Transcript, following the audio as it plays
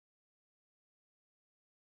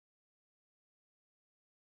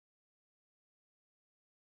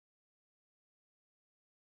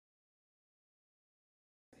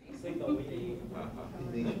No, we need.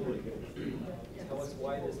 Tell us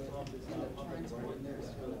why this pump is not pumping right.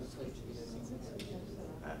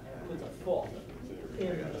 It's a fault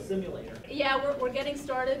in the simulator. Yeah, we're getting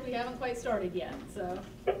started. We haven't quite started yet, so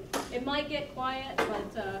it might get quiet,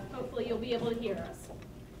 but hopefully you'll be able to hear us.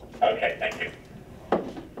 Okay, thank you.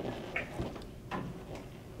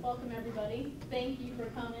 Welcome, everybody. Thank you for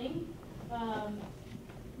coming.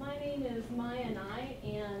 My name is Maya Nye,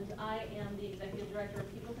 and I am the Executive Director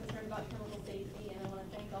of People Concerned About Chemical Safety, and I want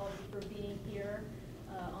to thank all of you for being here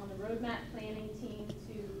on the roadmap planning team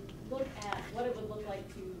to look at what it would look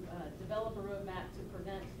like to develop a roadmap to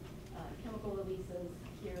prevent chemical releases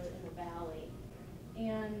here in the valley.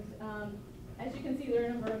 And as you can see, there are a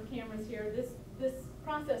number of cameras here. This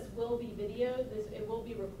process will be videoed. It will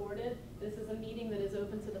be recorded. This is a meeting that is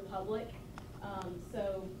open to the public.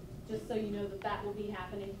 So just so you know that will be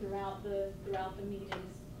happening throughout the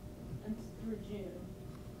meetings and through June.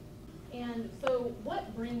 And so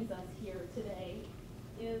what brings us here today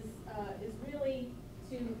is really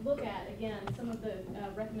to look at, again, some of the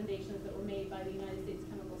recommendations that were made by the United States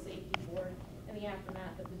Chemical Safety Board in the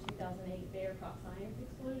aftermath of the 2008 Bayer crop science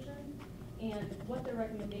explosion. And what their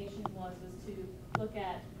recommendation was to look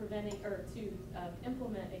at preventing, or to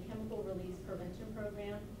implement a chemical release prevention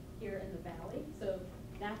program here in the valley. So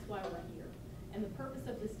that's why we're here. And the purpose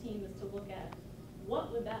of this team is to look at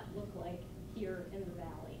what would that look like here in the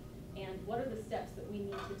valley, and what are the steps that we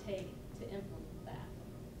need to take to implement that.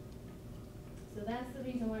 So that's the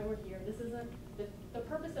reason why we're here. This is the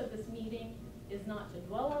purpose of this meeting is not to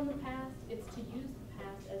dwell on the past, it's to use the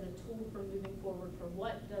past as a tool for moving forward for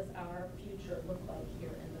what does our future look like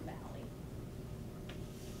here in the valley.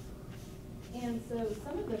 And so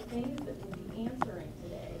some of the things that we'll be answering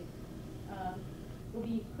today will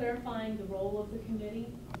be clarifying the role of the committee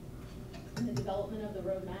in the development of the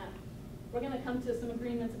roadmap. We're going to come to some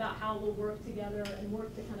agreements about how we'll work together and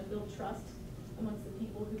work to kind of build trust amongst the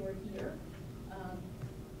people who are here.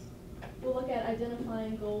 We'll look at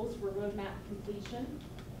identifying goals for roadmap completion.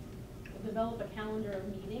 We'll develop a calendar of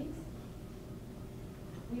meetings.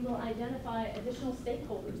 We will identify additional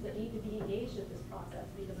stakeholders that need to be engaged in this process,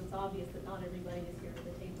 because it's obvious that not everybody is here at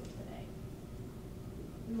the table today.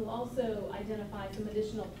 We will also identify some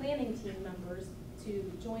additional planning team members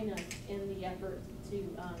to join us in the effort to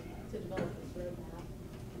develop this roadmap.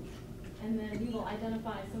 And then we will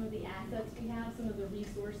identify some of the assets we have, some of the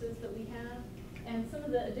resources that we have, and some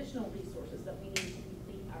of the additional resources that we need to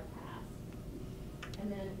complete our task.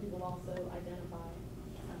 And then we will also identify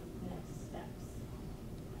some next steps.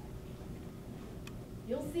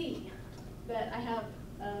 You'll see that I have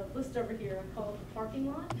a list over here called the parking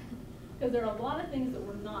lot, because there are a lot of things that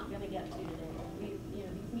we're not going to get to today.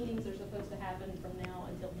 These meetings are supposed to happen from now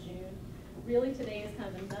until June. Really, today is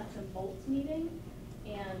kind of a nuts and bolts meeting.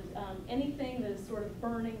 And anything that is sort of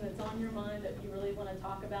burning that's on your mind that you really want to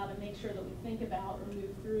talk about and make sure that we think about or move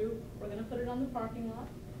through, we're going to put it on the parking lot,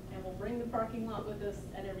 and we'll bring the parking lot with us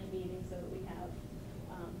at every meeting so that we have,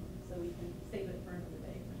 so we can save it for another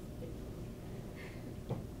day.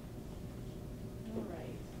 All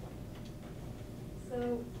right.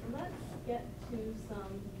 So let's get to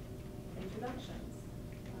some introductions.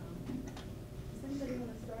 Does anybody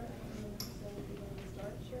want to start?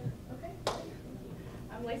 Sure. Okay.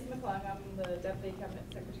 I'm Lacey McClung. I'm the Deputy Cabinet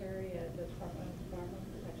Secretary at the Department of Environmental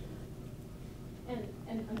Protection.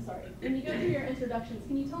 And I'm sorry, when you go through your introductions,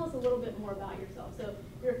 can you tell us a little bit more about yourself? So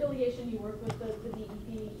your affiliation, you work with the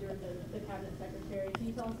DEP, you're the Cabinet Secretary. Can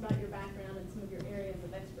you tell us about your background and some of your areas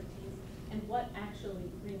of expertise, and what actually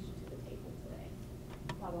brings you to the table today?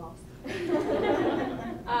 My boss.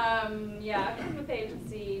 Yeah, I've been with the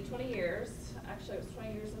agency 20 years. Actually, it was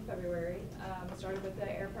 20 years in February. I started with the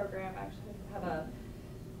air program. I actually have a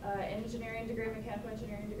engineering degree, mechanical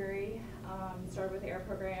engineering degree. Started with the air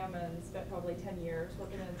program and spent probably 10 years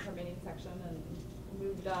working in the permitting section, and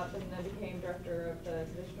moved up and then became director of the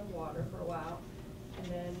Division of Water for a while, and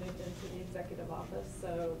then moved into the executive office.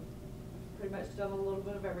 So pretty much done a little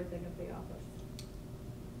bit of everything at the office.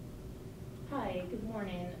 Hi, good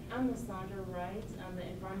morning. I'm Lysandra Wright. I'm the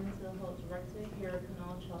Environmental Health Director here at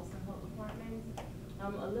Kanawha Charleston Health Department.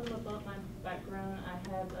 A little about my background. I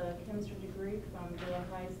have a chemistry degree from the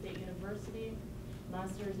Ohio State University,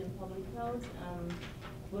 master's in public health.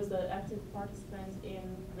 Was an active participant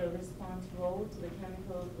in the response role to the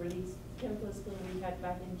chemical spill we had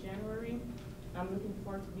back in January. I'm looking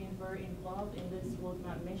forward to being very involved in this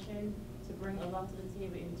roadmap mission to bring a lot to the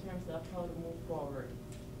table in terms of how to move forward.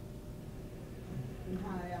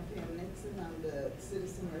 Hi, I'm Pam Nixon. I'm the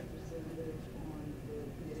citizen representative on the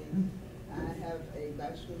committee. I have a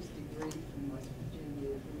bachelor's degree from West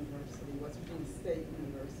Virginia State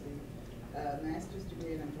University, a master's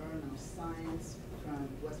degree in environmental science from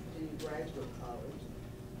West Virginia Graduate College.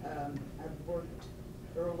 I've worked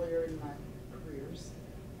earlier in my careers.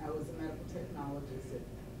 I was a medical technologist at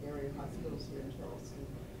area hospitals here in Charleston.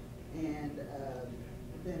 And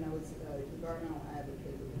then I was an environmental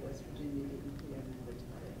advocate with the West Virginia DEP and now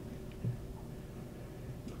retired.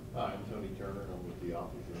 Hi, I'm Tony Turner. I'm with the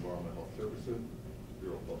Office of Environmental Health Services,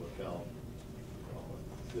 Bureau of Public Health.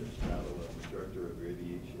 I'm the Director of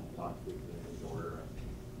Radiation, Toxics, and Disorder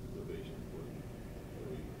Division for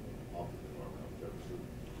the Office of Environmental Services.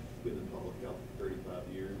 Been in public health for 35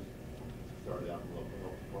 years. Started out in the local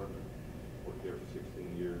health department. Worked there for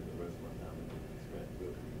 16 years. The rest of my time has been spent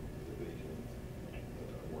with divisions.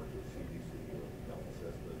 Worked with CDC, health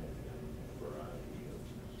assessment, and a variety of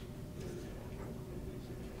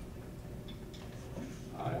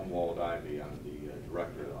Hi, I'm Walt Ivey. I'm the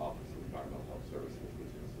Director of the Office of Environmental Health Services,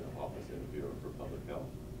 which is the office in the Bureau for Public Health.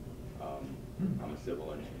 I'm a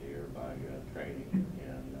civil engineer by training,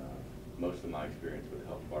 and most of my experience with the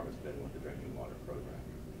health department has been with the drinking water program.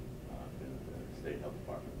 I've been with the state health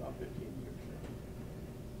department about 15 years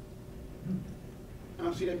now.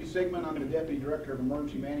 I'm C.W. Sigmund. I'm the Deputy Director of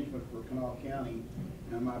Emergency Management for Kanawha County.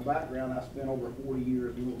 And my background, I spent over 40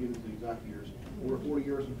 years, we won't get into the exact years, over 40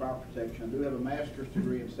 years in fire protection. I do have a master's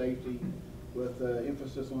degree in safety with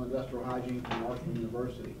emphasis on industrial hygiene from Marshall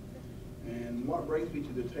University. And what brings me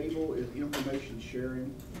to the table is information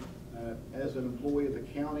sharing. As an employee of the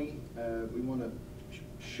county, we want to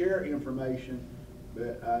share information,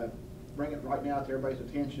 but bring it right now to everybody's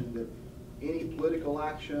attention that any political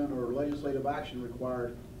action or legislative action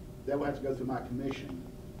required, that will have to go through my commission,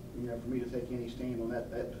 for me to take any stand on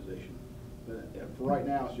that position. But for right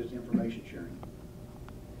now, it's just information sharing.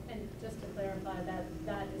 And just to clarify,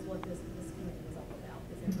 that is what this committee is all about,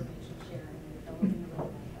 is information sharing and developing the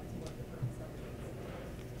roadmap. That's what the purpose of it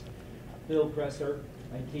is. Bill Presser.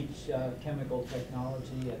 I teach chemical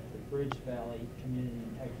technology at the Bridge Valley Community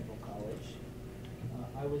and Technical College.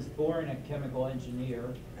 I was born a chemical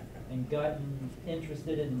engineer and gotten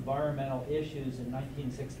interested in environmental issues in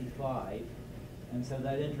 1965. And so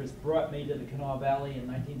that interest brought me to the Kanawha Valley in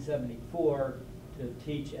 1974 to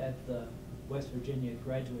teach at the West Virginia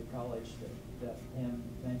Graduate College that Pam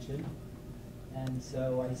mentioned. And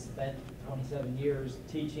so I spent 27 years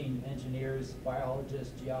teaching engineers,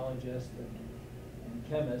 biologists, geologists, and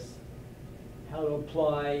chemists how to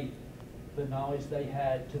apply the knowledge they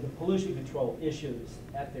had to the pollution control issues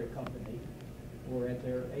at their company or at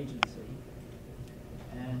their agency,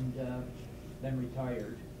 and then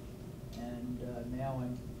retired. And now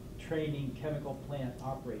I'm training chemical plant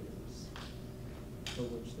operators, for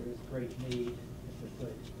which there is great need, if there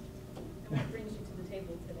could. And what brings you to the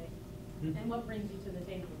table today? And what brings you to the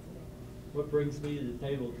table today? What brings me to the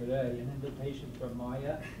table today? An invitation from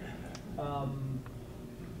Maya.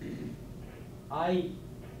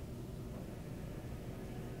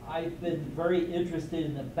 I've been very interested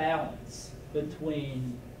in the balance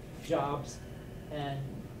between jobs and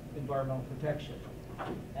environmental protection.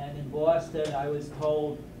 And in Boston, I was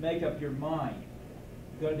told, make up your mind.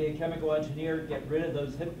 You're going to be a chemical engineer, get rid of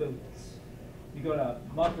those hip boots. You're going to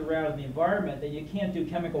muck around in the environment, then you can't do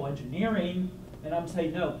chemical engineering. And I'm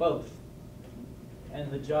saying, no, both.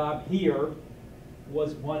 And the job here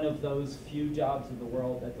was one of those few jobs in the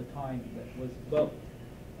world at the time that was both.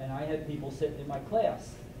 And I had people sitting in my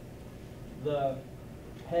class. The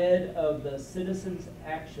head of the Citizens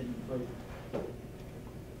Action Group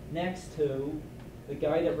next to the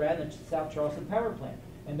guy that ran the South Charleston power plant.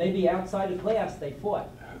 And maybe outside of class they fought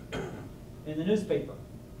in the newspaper.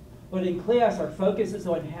 But in class our focus is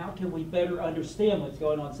on how can we better understand what's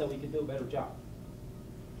going on so we can do a better job.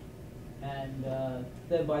 And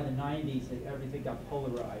then by the 90s, everything got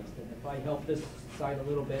polarized. And if I helped this side a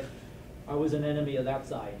little bit, I was an enemy of that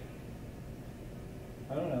side.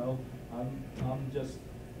 I don't know. I'm just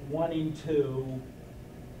wanting to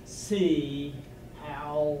see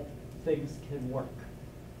how things can work.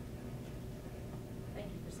 Thank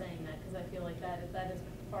you for saying that, because I feel like that is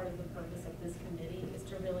part of the purpose of this committee, is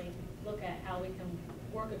to really look at how we can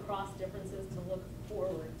work across differences to look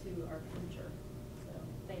forward to our future. So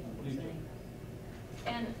thank you for saying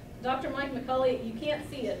that. And Dr. Mike McCulley, you can't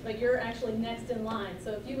see it, but you're actually next in line.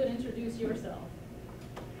 So if you would introduce yourself.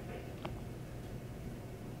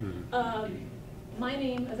 My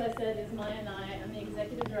name, as I said, is Maya Nye. I'm the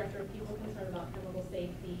Executive Director of People Concerned About Chemical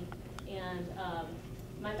Safety. And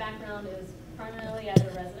my background is primarily as a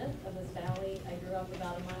resident of this valley. I grew up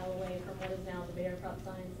about a mile away from what is now the Bayer Crop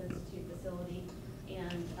Science Institute facility,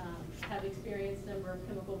 and have experienced a number of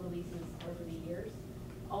chemical releases over the years.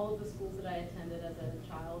 all of the schools that I attended as a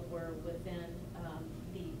child were within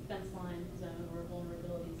the fence line zone or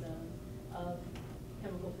vulnerability zone of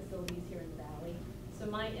chemical facilities here in the Valley. So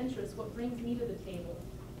my interest, what brings me to the table,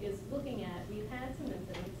 is looking at, we've had some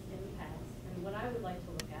incidents in the past, and what I would like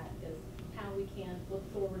to look at is how we can look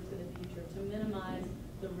forward to the future to minimize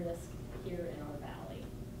the risk here in our Valley.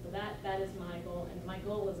 So that is my goal, and my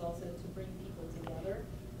goal is also to bring people together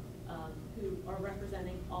who are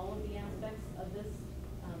representing all of the aspects of this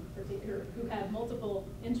particular, who have multiple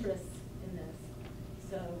interests in this.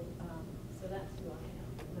 So, so that's who I am,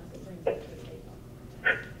 and that's what brings me to the table.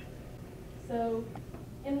 So,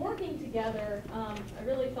 in working together, I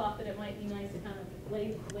really thought that it might be nice to kind of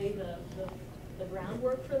lay the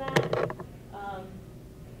groundwork for that.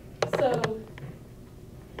 So,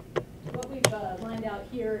 what we've lined out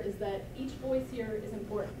here is that each voice here is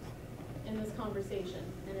important in this conversation,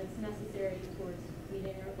 and it's necessary towards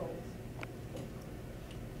meeting our goals.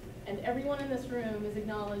 And everyone in this room is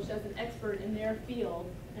acknowledged as an expert in their field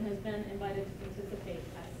and has been invited to participate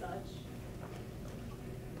as such.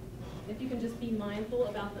 If you can just be mindful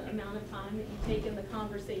about the amount of time that you take in the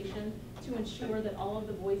conversation to ensure that all of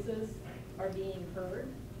the voices are being heard.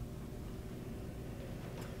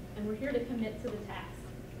 And we're here to commit to the task.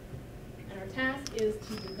 And our task is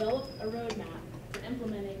to develop a roadmap for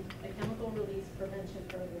implementing a chemical release prevention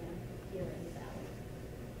program here in the Valley.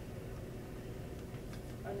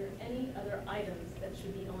 Are there any other items that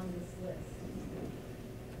should be on this list?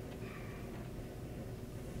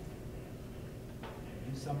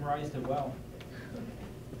 You summarized it well.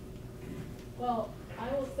 Well,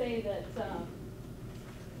 I will say that I'm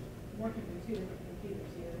working from 2 different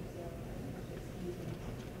computers here, so excuse me.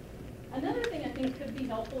 Another thing I think could be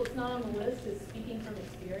helpful, it's not on the list, is speaking from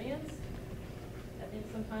experience. I think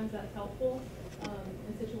sometimes that's helpful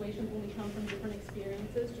in situations when we come from different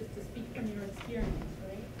experiences, just to speak from your experience,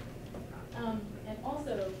 right? And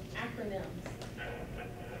also acronyms.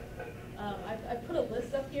 I put a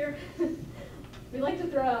list up here. We like to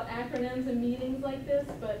throw out acronyms in meetings like this,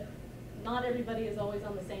 but not everybody is always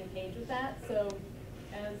on the same page with that. So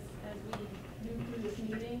as we move through this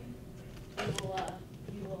meeting,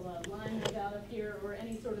 we will line those out up here, or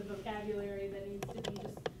any sort of vocabulary that needs to be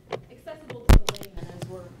just accessible to the layman as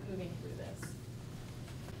we're moving through this.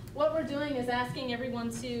 What we're doing is asking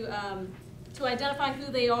everyone to identify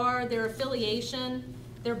who they are, their affiliation,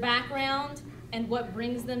 their background, and what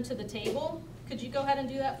brings them to the table. Could you go ahead and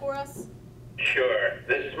do that for us? Sure.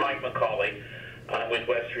 This is Mike McCauley. I'm with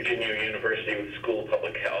West Virginia University with the School of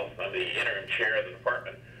Public Health. I'm the interim chair of the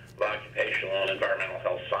Department of Occupational and Environmental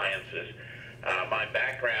Health Sciences. My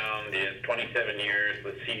background is 27 years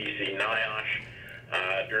with CDC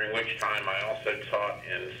NIOSH, during which time I also taught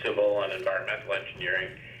in civil and environmental engineering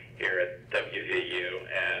here at WVU,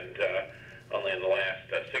 and only in the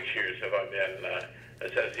last 6 years have I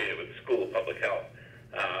been associated with the School of Public Health.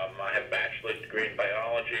 I have a bachelor's degree in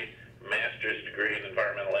biology, master's degree in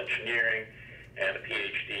environmental engineering, and a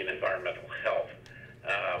PhD in environmental health.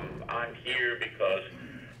 I'm here because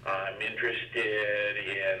I'm interested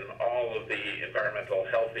in all of the environmental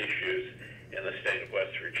health issues in the state of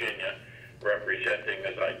West Virginia, representing,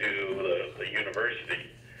 as I do, the university,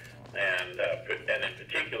 and in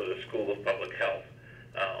particular the School of Public Health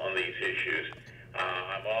on these issues.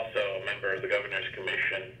 I'm also a member of the Governor's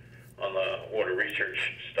Commission on the Water Research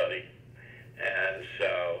Study, and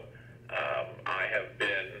so I have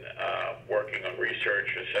been working on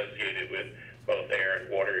research associated with both air and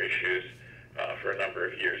water issues for a number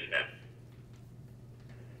of years now.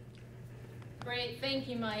 Great, thank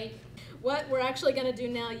you, Mike. What we're actually going to do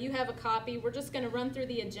now, you have a copy. We're just going to run through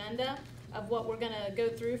the agenda of what we're going to go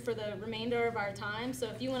through for the remainder of our time. So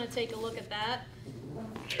if you want to take a look at that.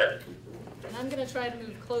 Sure. And I'm going to try to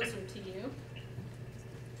move closer to you.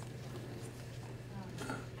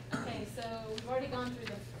 Okay, so we've already gone through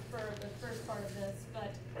the first part of this,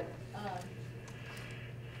 but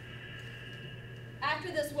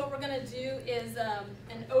after this, what we're going to do is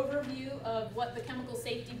an overview of what the Chemical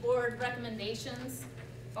Safety Board recommendations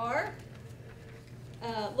are.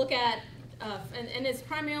 Look at, and it's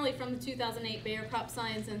primarily from the 2008 Bayer crop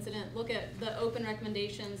science incident, look at the open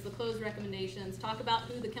recommendations, the closed recommendations, talk about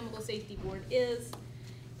who the Chemical Safety Board is,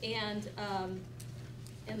 and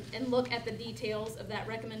look at the details of that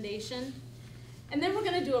recommendation. And then we're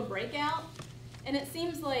going to do a breakout, and it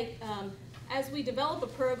seems like as we develop a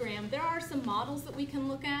program, there are some models that we can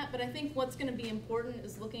look at, but I think what's going to be important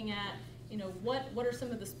is looking at, you know, what are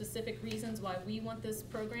some of the specific reasons why we want this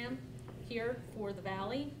program here for the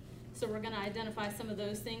Valley. So we're going to identify some of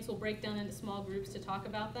those things. We'll break down into small groups to talk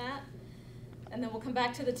about that. And then we'll come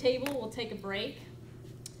back to the table, we'll take a break.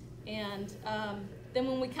 And Then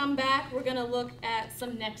when we come back, we're gonna look at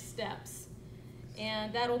some next steps.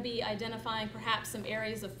 And that'll be identifying perhaps some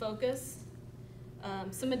areas of focus,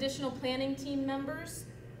 some additional planning team members,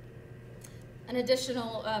 an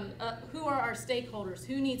additional, who are our stakeholders,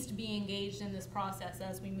 who needs to be engaged in this process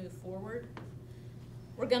as we move forward.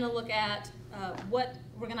 We're gonna look at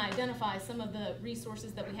we're gonna identify some of the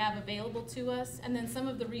resources that we have available to us, and then some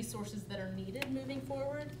of the resources that are needed moving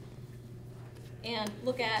forward. And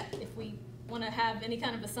look at if we wanna have any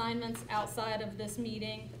kind of assignments outside of this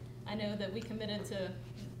meeting. I know that we committed to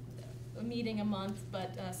a meeting a month,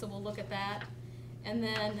 but so we'll look at that. And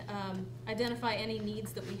then identify any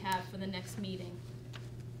needs that we have for the next meeting.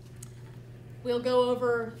 We'll go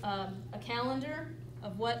over a calendar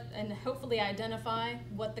of what, and hopefully identify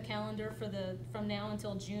what the calendar for from now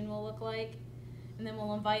until June will look like. And then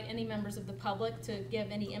we'll invite any members of the public to give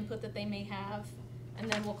any input that they may have.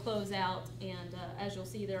 And then we'll close out, and as you'll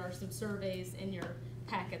see, there are some surveys in your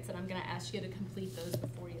packets, and I'm gonna ask you to complete those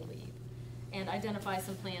before you leave. And identify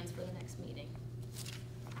some plans for the next meeting.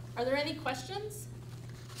 Are there any questions?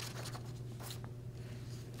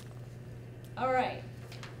 All right,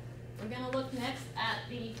 we're gonna look next at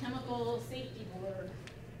the Chemical Safety Board.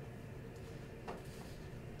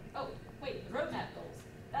 Oh, wait, the roadmap goals.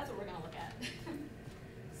 That's what we're gonna look at.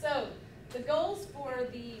 So, the goals for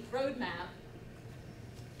the roadmap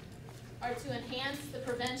are to enhance the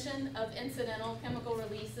prevention of incidental chemical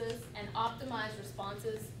releases and optimize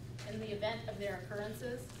responses in the event of their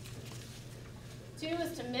occurrences. 2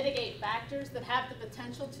 is to mitigate factors that have the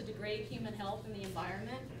potential to degrade human health and the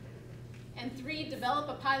environment. And 3, develop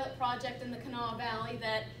a pilot project in the Kanawha Valley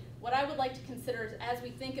that what I would like to consider is, as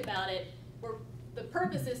we think about it, the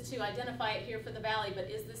purpose is to identify it here for the valley, but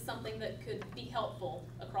is this something that could be helpful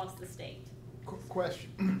across the state?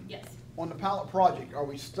 Question. Yes. On the pilot project, are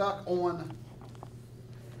we stuck on,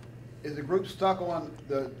 is the group stuck on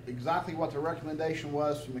exactly what the recommendation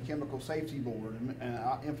was from the Chemical Safety Board, and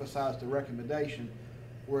I emphasize the recommendation,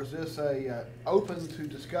 or is this open to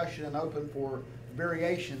discussion and open for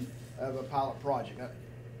variation of a pilot project?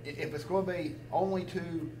 If it's going to be only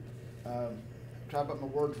to, try to put my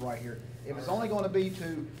words right here, if it's only going to be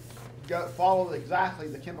to follow exactly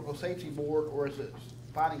the Chemical Safety Board, or is it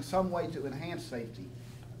finding some way to enhance safety?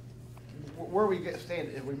 Where we stand,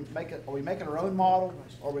 are we making our own model,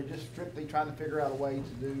 or are we just strictly trying to figure out a way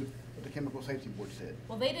to do what the Chemical Safety Board said?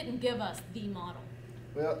 Well, they didn't give us the model.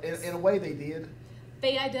 Well, in a way they did.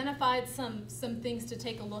 They identified some things to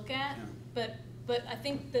take a look at, Yeah. but I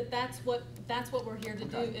think that's what we're here to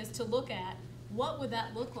do, is to look at what would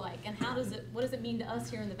that look like, and what does it mean to us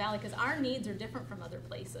here in the valley, because our needs are different from other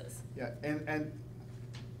places. Yeah, and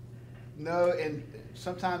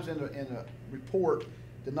sometimes in a report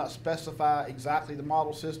did not specify exactly the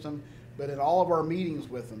model system, but in all of our meetings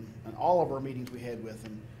with them, and all of our meetings we had with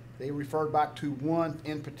them, they referred back to one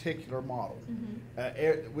in particular model.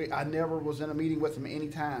 Mm-hmm. I never was in a meeting with them any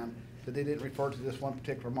time that they didn't refer to this one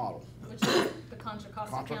particular model. Which is the Contra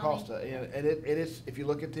Costa Contra County. Costa, and it is, if you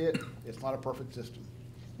look at it, it's not a perfect system.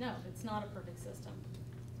 No, it's not a perfect system.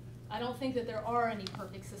 I don't think that there are any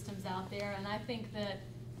perfect systems out there, and I think that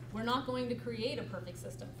we're not going to create a perfect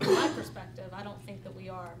system. From my perspective, I don't think that we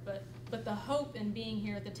are, but the hope in being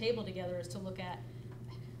here at the table together is to look at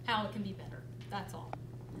how it can be better. That's all.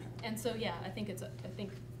 And so, yeah, I think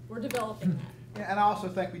we're developing that. Yeah, and I also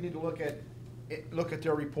think we need to look at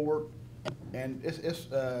their report, and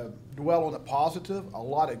dwell on the positive. A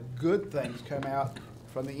lot of good things come out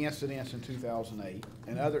from the incidents in 2008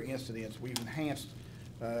 and other incidents. We've enhanced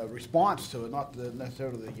response to it, not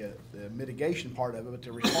necessarily the mitigation part of it, but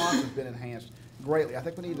the response has been enhanced greatly. I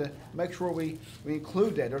think we need to make sure we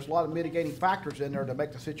include that. There's a lot of mitigating factors in there to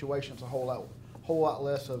make the situations a whole lot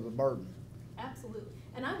less of a burden. Absolutely.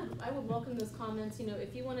 And I would welcome those comments.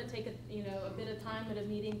 If you want to take a bit of time at a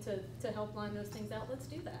meeting to help line those things out, let's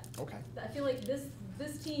do that. Okay. I feel like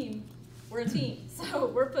this team, we're a team, so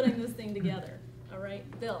we're putting this thing together. All right,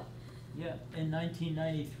 Bill. Yeah, in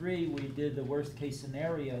 1993, we did the worst case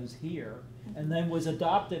scenarios here, and then was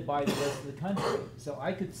adopted by the rest of the country. So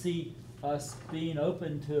I could see us being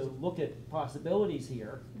open to look at possibilities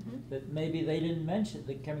here that maybe they didn't mention,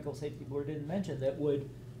 the Chemical Safety Board didn't mention, that would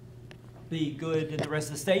be good in the rest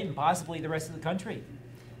of the state and possibly the rest of the country.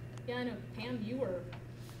 Yeah, I know, Pam, you were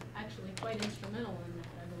actually quite instrumental in that,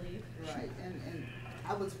 I believe. Right, and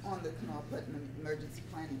I was on the Kanawha Putnam Emergency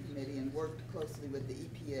Planning Committee and worked closely with the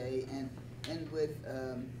EPA and with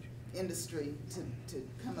industry to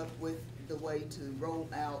come up with the way to roll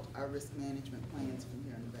out our risk management plans from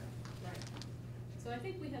here in the valley. Right. So I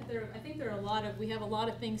think we have a lot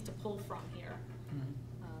of things to pull from here.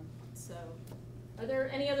 So Are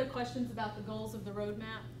there any other questions about the goals of the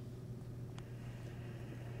roadmap?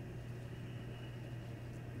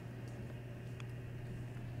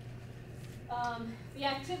 The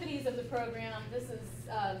activities of the program, this is,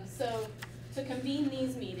 so to convene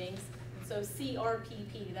these meetings, so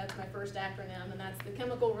CRPP, that's my first acronym, and that's the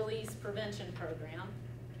Chemical Release Prevention Program.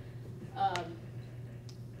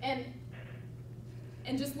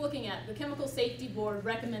 And just looking at, the Chemical Safety Board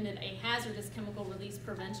recommended a hazardous chemical release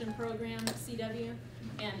prevention program, CW,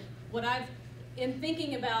 and in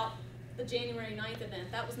thinking about the January 9th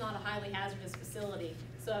event, that was not a highly hazardous facility.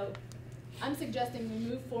 So I'm suggesting we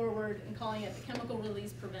move forward and calling it the Chemical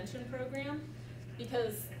Release Prevention Program,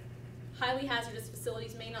 because highly hazardous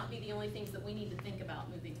facilities may not be the only things that we need to think about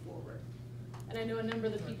moving forward. And I know a number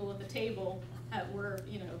of the people at the table were,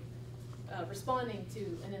 responding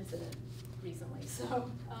to an incident recently. So,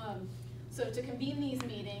 so to convene these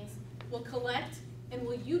meetings, we'll collect and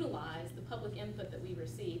we'll utilize the public input that we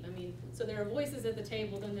receive. I mean, so there are voices at the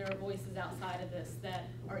table, then there are voices outside of this that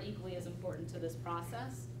are equally as important to this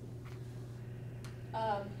process.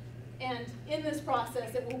 And in this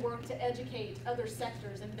process, it will work to educate other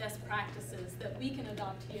sectors and best practices that we can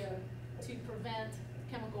adopt here to prevent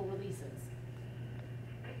chemical releases.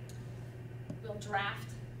 We'll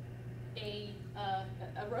draft a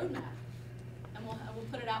roadmap, and we'll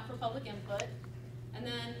put it out for public input, and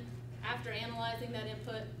then after analyzing that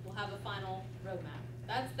input, we'll have a final roadmap.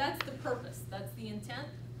 That's the purpose, that's the intent,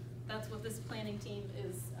 that's what this planning team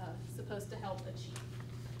is supposed to help achieve.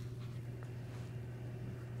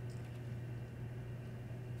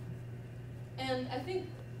 And I think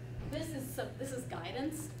this is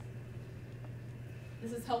guidance.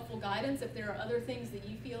 This is helpful guidance. If there are other things that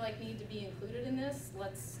you feel like need to be included in this,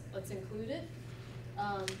 let's include it.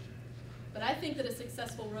 But I think that a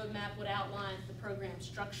successful roadmap would outline the program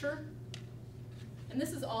structure. And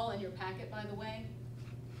this is all in your packet, by the way.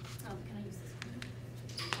 Can I use this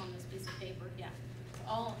on this piece of paper? Yeah, it's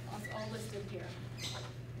all listed here.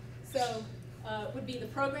 So it would be the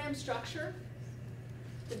program structure,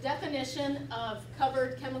 the definition of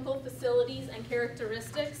covered chemical facilities and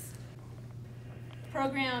characteristics,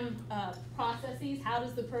 program processes, how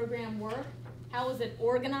does the program work, how is it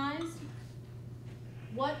organized,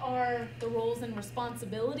 what are the roles and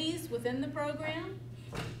responsibilities within the program.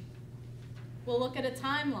 We'll look at a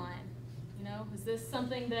timeline. Is this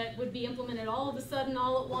something that would be implemented all of a sudden,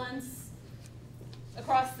 all at once,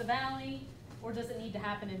 across the valley, or does it need to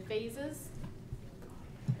happen in phases?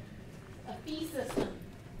 A fee system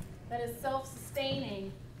that is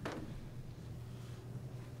self-sustaining.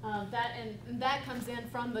 That comes in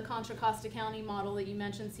from the Contra Costa County model that you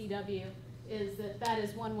mentioned, CW, is that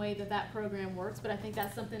is one way that program works, but I think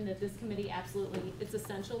that's something that this committee absolutely, it's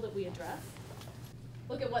essential that we address.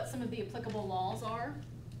 Look at what some of the applicable laws are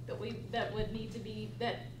that would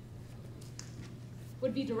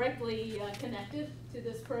be directly connected to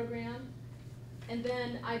this program, and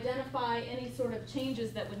then identify any sort of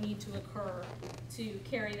changes that would need to occur to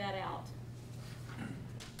carry that out.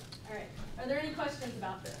 All right, are there any questions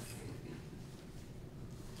about this?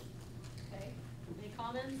 Okay, any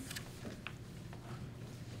comments?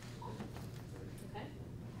 Okay.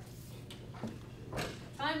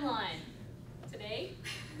 Timeline, today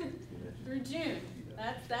through June.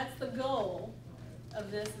 That's the goal of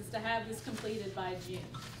this, is to have this completed by June.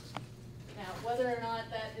 Now, whether or not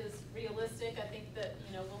that is realistic, I think that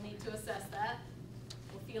we'll need to assess that.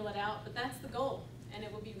 We'll feel it out, but that's the goal, and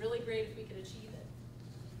it would be really great if we could achieve it.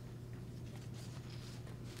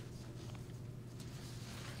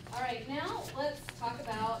 All right, now let's talk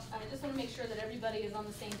about, I just want to make sure that everybody is on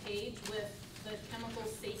the same page with the Chemical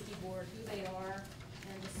Safety Board, who they are,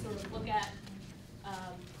 and just sort of look at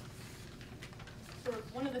sort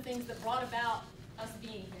of one of the things that brought about us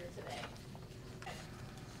being here today. Okay.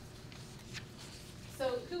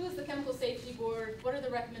 So who is the Chemical Safety Board? What are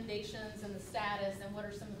the recommendations and the status, and what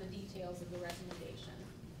are some of the details of the recommendation?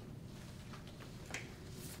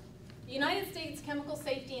 The United States Chemical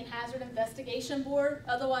Safety and Hazard Investigation Board,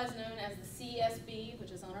 otherwise known as the CSB,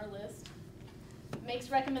 which is on our list,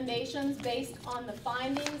 makes recommendations based on the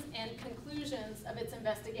findings and conclusions of its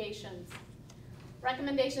investigations.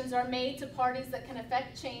 Recommendations are made to parties that can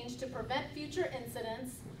affect change to prevent future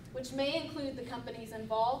incidents, which may include the companies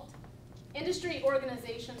involved, industry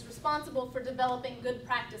organizations responsible for developing good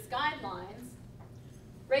practice guidelines,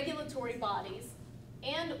 regulatory bodies,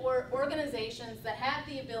 and/or organizations that have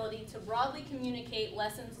the ability to broadly communicate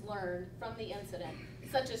lessons learned from the incident,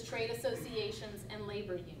 such as trade associations and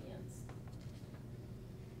labor unions.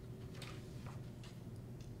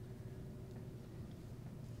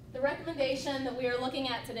 The The recommendation that we are looking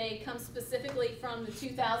at today comes specifically from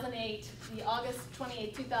the August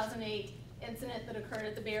 28, 2008 incident that occurred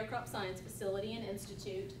at the Bayer Crop Science Facility and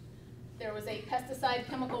Institute. There was a pesticide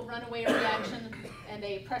chemical runaway reaction and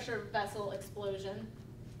a pressure vessel explosion.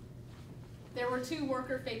 There were 2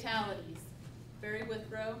 worker fatalities, Barry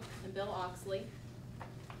Withrow and Bill Oxley.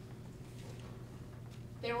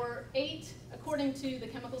 There were 8, according to the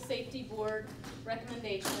Chemical Safety Board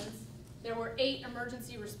recommendations, there were 8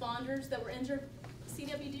 emergency responders that were injured.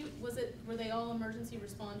 CWD, were they all emergency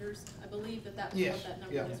responders? I believe that was Yes, what that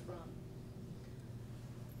number yeah. was from.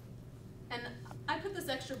 And I put this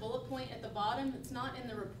extra bullet point at the bottom. It's not in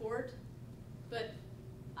the report, but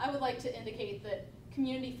I would like to indicate that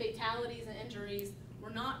community fatalities and injuries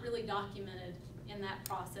were not really documented in that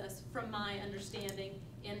process, from my understanding,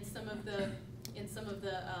 in some of the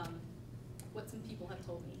what some people have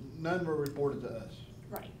told me. None were reported to us.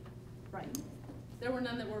 Right, right. There were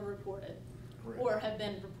none that were reported. Correct. Or have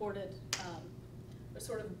been reported, or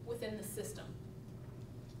sort of within the system.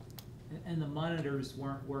 And the monitors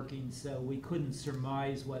weren't working, so we couldn't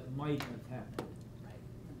surmise what might have happened.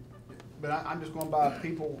 But I'm just going by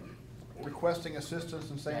people requesting assistance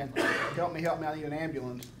and saying, help me, I need an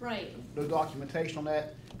ambulance. Right. No documentation on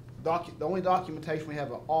that. The only documentation we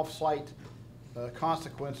have of off-site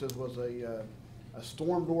consequences was a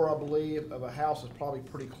storm door, I believe, of a house that's probably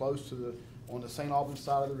pretty close to on the St. Albans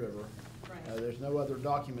side of the river. Right. There's no other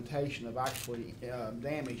documentation of actually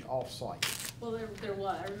damage off-site. Well, there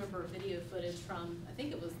was. I remember video footage from, I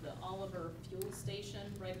think it was the Oliver fuel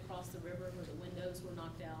station right across the river where the windows were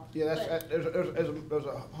knocked out. Yeah, But- there's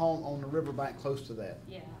a home on the riverbank close to that.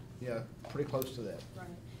 Yeah. Yeah, pretty close to that. Right.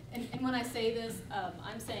 And when I say this,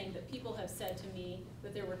 I'm saying that people have said to me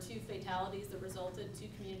that there were 2 fatalities that resulted, 2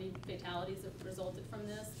 community fatalities that resulted from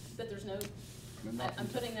this, that there's no, I'm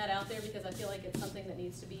putting that out there because I feel like it's something that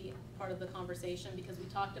needs to be part of the conversation, because we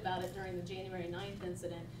talked about it during the January 9th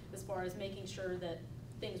incident as far as making sure that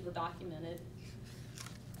things were documented.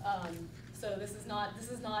 So this is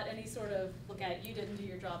not any sort of, look at, you didn't do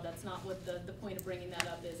your job. That's not what the point of bringing that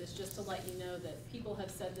up is. It's just to let you know that people have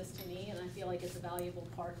said this to me, and I feel like it's a valuable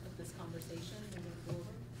part of this conversation moving forward.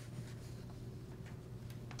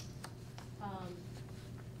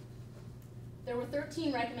 There were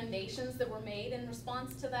 13 recommendations that were made in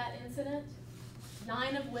response to that incident,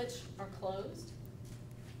 9 of which are closed.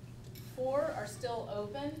 4 are still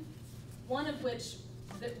open, 1 of which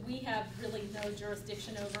that we have really no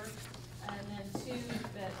jurisdiction over, and then 2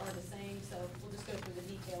 that are the same, so we'll just go through the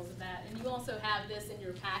details of that. And you also have this in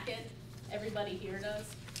your packet, everybody here does.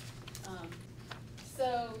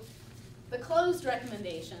 So the closed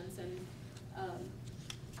recommendations, and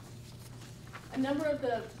a number of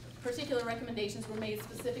the particular recommendations were made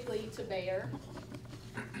specifically to Bayer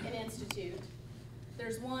and Institute.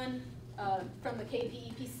 There's one from the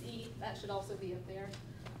KPEPC, that should also be up there,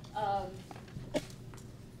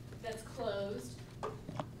 that's closed.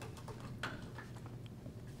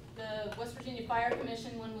 The West Virginia Fire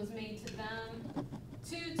Commission one was made to them,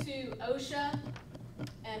 2 to OSHA,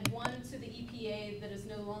 and 1 to the EPA that is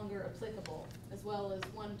no longer applicable, as well as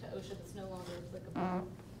 1 to OSHA that's no longer applicable.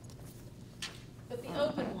 But the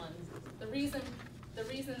open ones, the reason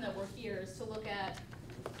that we're here is to look at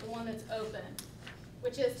the one that's open,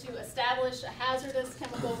 which is to establish a hazardous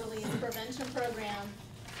chemical release prevention program.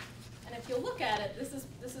 And if you look at it, this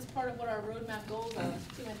is part of what our roadmap goals are,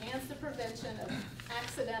 to enhance the prevention of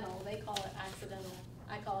accidental, they call it accidental,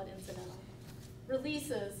 I call it incidental,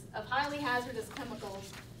 releases of highly hazardous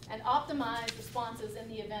chemicals and optimize responses in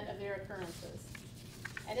the event of their occurrences.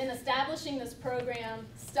 And in establishing this program,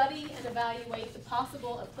 study and evaluate the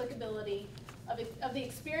possible applicability of the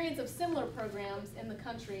experience of similar programs in the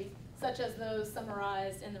country, such as those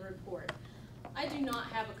summarized in the report. I do not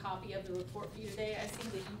have a copy of the report for you today. I see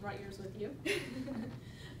that you brought yours with you.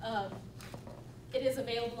 It is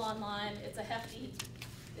available online. It's a hefty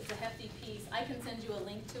piece. I can send you a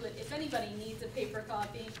link to it. If anybody needs a paper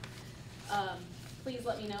copy, please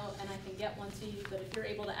let me know and I can get one to you. But if you're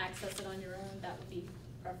able to access it on your own, that would be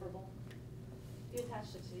preferable. You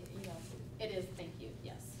attached it to the email. It is, thank you,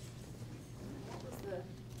 yes. What was there's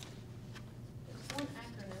one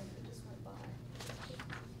acronym that just went by.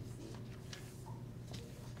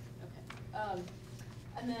 Okay.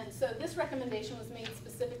 And then, so this recommendation was made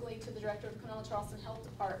specifically to the director of Kanawha Charleston Health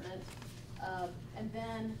Department. And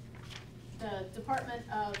then the Department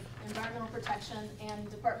of Environmental Protection and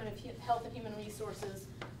Department of Health and Human Resources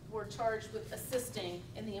were charged with assisting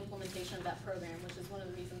in the implementation of that program, which is one of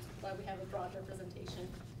the reasons why we have a broad representation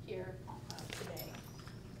here today.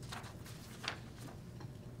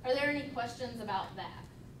 Are there any questions about that?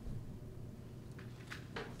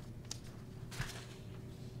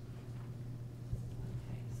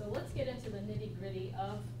 the nitty-gritty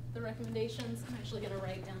of the recommendations. I'm actually going to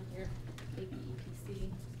write down here APEPC.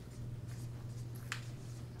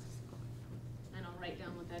 And I'll write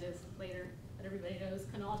down what that is later, that everybody knows.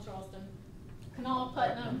 Kanawha Charleston, Kanawha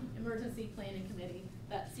Putnam Emergency Planning Committee.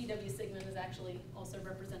 That CW Sigmund is actually also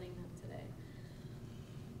representing them today.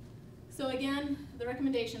 So again, the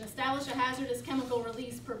recommendation, establish a hazardous chemical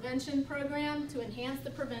release prevention program to enhance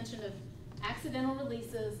the prevention of accidental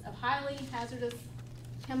releases of highly hazardous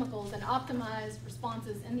chemicals and optimize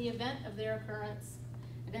responses in the event of their occurrence.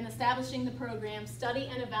 And then establishing the program, study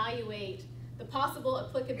and evaluate the possible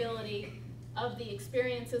applicability of the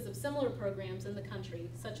experiences of similar programs in the country,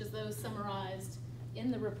 such as those summarized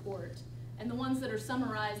in the report. And the ones that are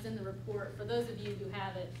summarized in the report, for those of you who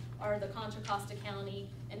have it, are the Contra Costa County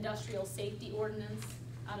Industrial Safety Ordinance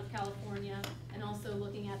out of California, and also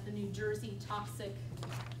looking at the New Jersey Toxic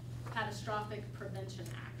Catastrophic Prevention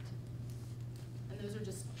Act. And those are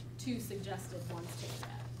just two suggested ones to look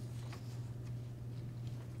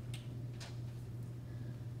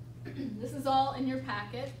at. This is all in your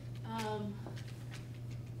packet.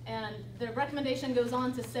 And the recommendation goes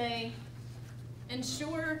on to say,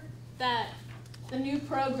 ensure that the new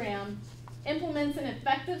program implements an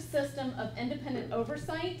effective system of independent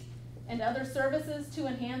oversight and other services to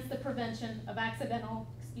enhance the prevention of accidental,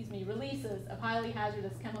 releases of highly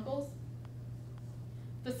hazardous chemicals,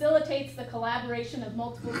 facilitates the collaboration of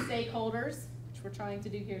multiple stakeholders, which we're trying to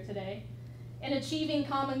do here today, in achieving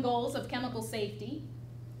common goals of chemical safety,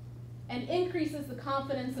 and increases the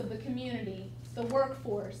confidence of the community, the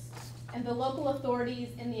workforce, and the local authorities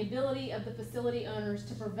in the ability of the facility owners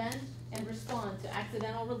to prevent and respond to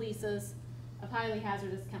accidental releases of highly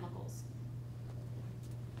hazardous chemicals.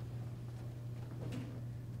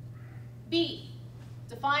 B,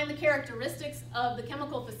 define the characteristics of the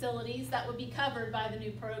chemical facilities that would be covered by the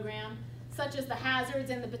new program, such as the hazards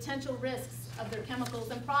and the potential risks of their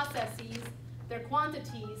chemicals and processes, their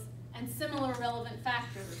quantities, and similar relevant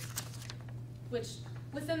factors, which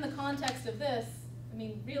within the context of this, I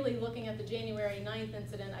mean, really looking at the January 9th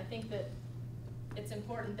incident, I think that it's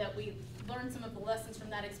important that we learn some of the lessons from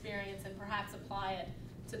that experience and perhaps apply it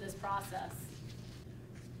to this process.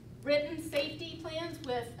 Written safety plans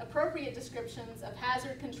with appropriate descriptions of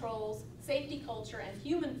hazard controls, safety culture, and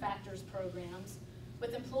human factors programs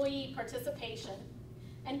with employee participation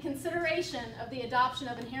and consideration of the adoption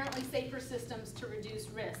of inherently safer systems to reduce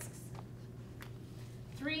risks.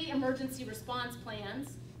 3, emergency response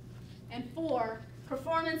plans. And 4,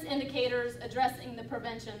 performance indicators addressing the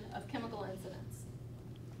prevention of chemical incidents.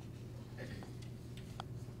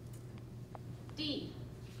 D,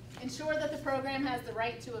 ensure that the program has the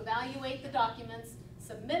right to evaluate the documents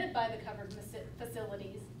submitted by the covered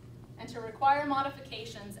facilities and to require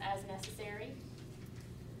modifications as necessary.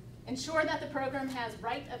 Ensure that the program has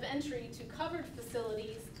right of entry to covered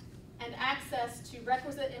facilities and access to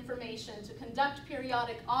requisite information to conduct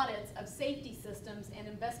periodic audits of safety systems and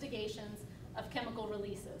investigations of chemical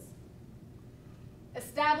releases.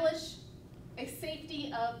 Establish a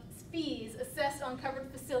safety of fees assessed on covered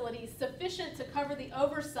facilities sufficient to cover the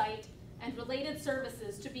oversight and related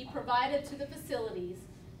services to be provided to the facilities,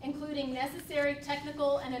 including necessary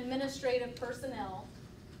technical and administrative personnel,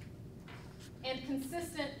 and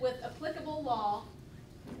consistent with applicable law,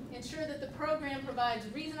 ensure that the program provides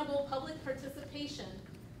reasonable public participation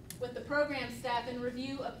with the program staff in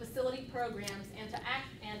review of facility programs and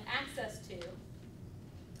access to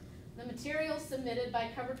the materials submitted by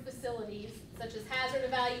covered facilities, such as hazard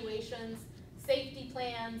evaluations, safety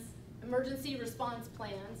plans, emergency response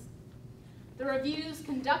plans, the reviews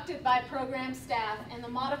conducted by program staff and the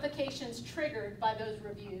modifications triggered by those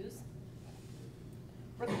reviews,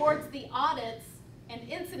 records the audits and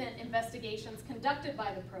incident investigations conducted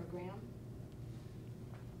by the program,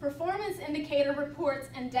 performance indicator reports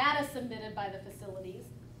and data submitted by the facilities,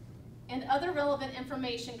 and other relevant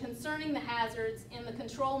information concerning the hazards and the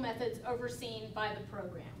control methods overseen by the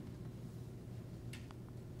program.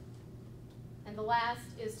 And the last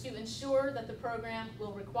is to ensure that the program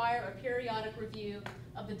will require a periodic review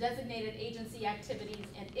of the designated agency activities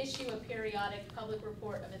and issue a periodic public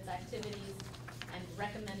report of its activities and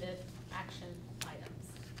recommended action items.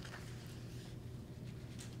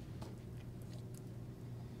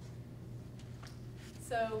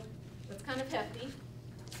 So it's kind of hefty.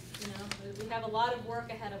 You know, we have a lot of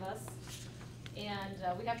work ahead of us, and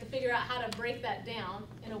we have to figure out how to break that down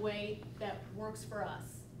in a way that works for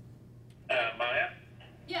us. Maya?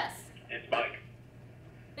 Yes. It's Mike.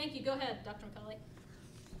 Thank you. Go ahead, Dr. McCauley.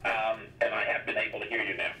 And I have been able to hear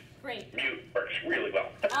you now. Great. Mute works really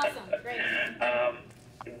well. Awesome. Great.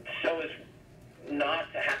 So as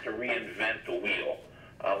not to have to reinvent the wheel,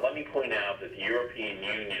 Let me point out that the European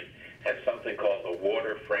Union has something called the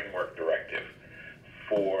Water Framework Directive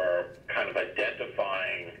for kind of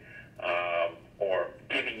identifying or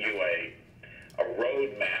giving you a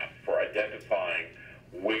roadmap for identifying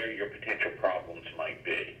where your potential problems might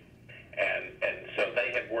be. And so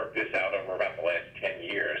they have worked this out over about the last 10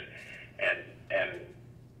 years and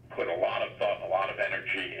put a lot of thought, a lot of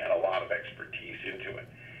energy, and a lot of expertise into it.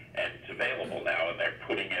 And it's available now, and they're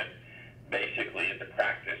putting it basically into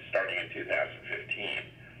practice starting in 2015.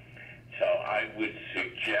 So I would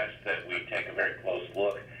suggest that we take a very close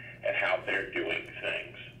look at how they're doing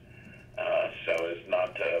things, so as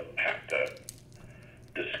not to have to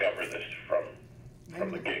discover this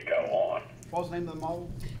from the get-go on. What was the name of the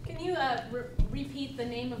model? Can you repeat the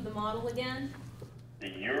name of the model again? The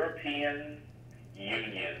European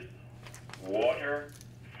Union Water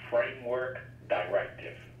Framework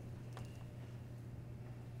Directive.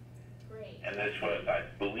 Great. And this was, I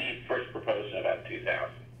believe, first proposed in about 2000.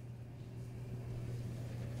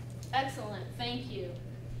 Excellent, thank you.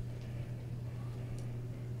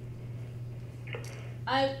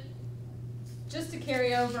 Just to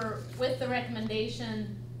carry over with the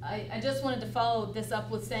recommendation, I just wanted to follow this up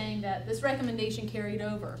with saying that this recommendation carried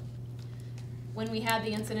over when we had the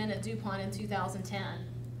incident at DuPont in 2010.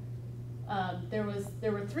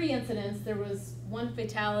 There were 3 incidents. There was one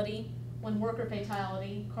fatality, one worker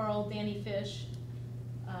fatality, Carl Danny Fish.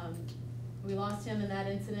 We lost him in that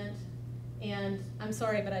incident. And I'm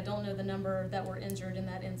sorry, but I don't know the number that were injured in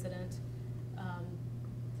that incident.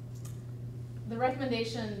 The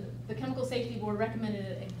recommendation, the Chemical Safety Board recommended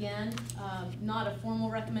it again, not a formal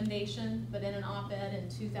recommendation, but in an op-ed in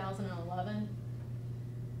 2011.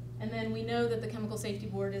 And then we know that the Chemical Safety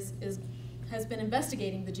Board has been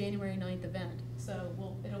investigating the January 9th event. So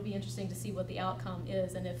it'll be interesting to see what the outcome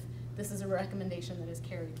is and if this is a recommendation that is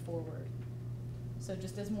carried forward. So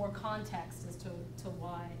just as more context as to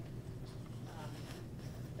why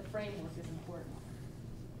the framework is important.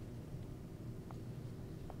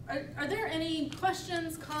 Are there any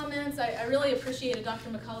questions, comments? I really appreciated Dr.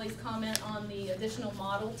 McCauley's comment on the additional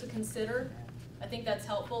model to consider. I think that's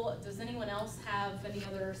helpful. Does anyone else have any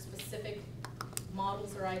other specific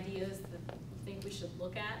models or ideas that you think we should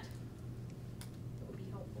look at? That would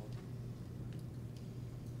be helpful.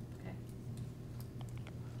 Okay.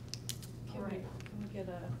 Can we get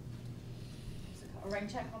a rain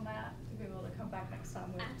check on that to be able to come back next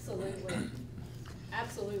time with? Absolutely.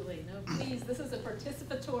 Absolutely. No, please, this is a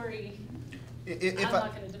participatory, If I'm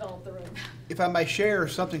not going to develop the room. If I may share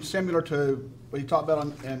something similar to what you talked about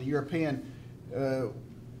in the European,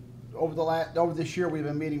 over this year we've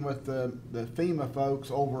been meeting with the FEMA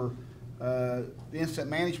folks over the incident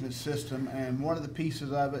management system, and one of the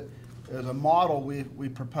pieces of it is a model we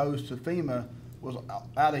proposed to FEMA was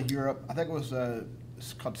out of Europe. I think it was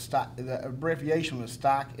it's called STAC. The abbreviation was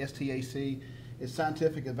STAC, S-T-A-C. It's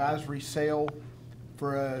Scientific Advisory Cell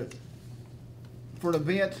for an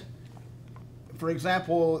event. For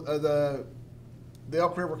example, the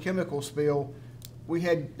Elk River chemical spill, we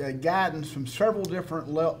had guidance from several different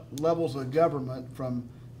levels of government, from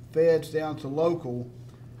feds down to local,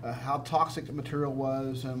 how toxic the material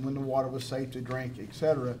was and when the water was safe to drink,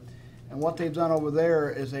 etc. And what they've done over there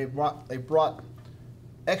is they brought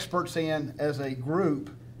experts in as a group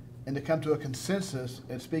and to come to a consensus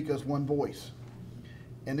and speak as one voice.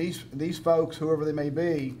 And these folks, whoever they may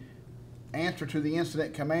be, answer to the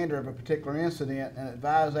incident commander of a particular incident and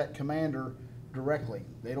advise that commander directly.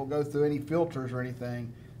 They don't go through any filters or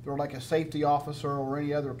anything. They're like a safety officer or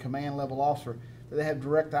any other command level officer. They have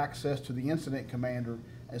direct access to the incident commander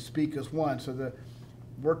and speak as one. So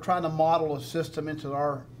we're trying to model a system into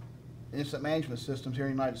our incident management systems here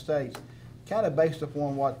in the United States, kind of based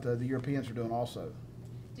upon what the Europeans are doing also.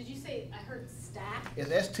 Did you say, I heard STAC?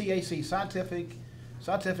 It's STAC,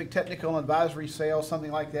 Scientific Technical Advisory Cell,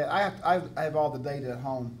 something like that. I have all the data at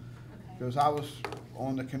home because I was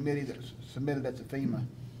on the committee that submitted that to FEMA.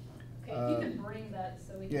 Okay, if you can bring that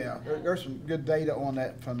so we can. Yeah, there's some good data on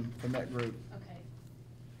that from that group. Okay.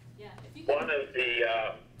 Yeah, if you can. One of the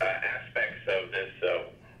aspects of this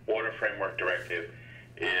Water Framework Directive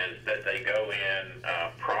is that they go in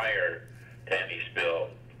prior to any spill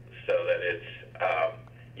so that it's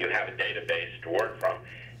you have a database to work from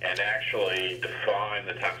and actually define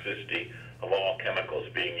the toxicity of all chemicals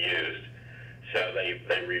being used. So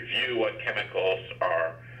they review what chemicals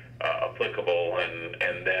are applicable,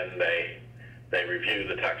 and then they review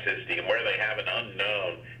the toxicity. And where they have an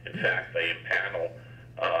unknown, in fact, they impanel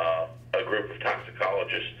a group of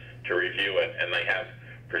toxicologists to review it, and they have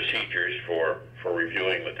procedures for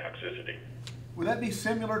reviewing the toxicity. Would that be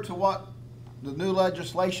similar to what the new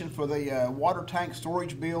legislation for the water tank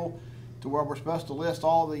storage bill, to where we're supposed to list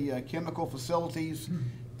all the chemical facilities,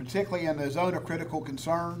 particularly in the zone of critical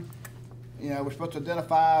concern. You know, we're supposed to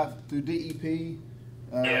identify through DEP.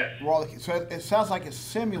 Yes. So it sounds like it's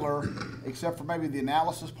similar, except for maybe the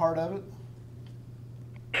analysis part of it.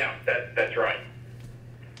 Yeah, that's right.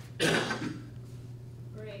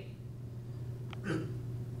 Great.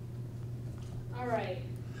 All right.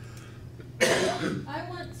 I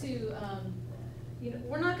want to,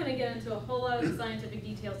 we're not going to get into a whole lot of the scientific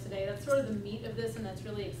details today. That's sort of the meat of this, and that's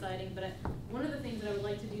really exciting. But one of the things that I would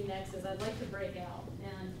like to do next is I'd like to break out.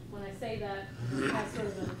 And when I say that, we have sort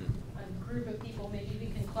of a group of people. Maybe we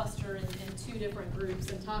can cluster in two different groups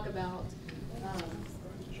and talk about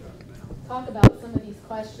some of these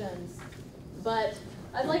questions. But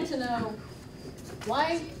I'd like to know,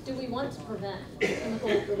 why do we want to prevent chemical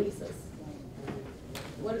releases?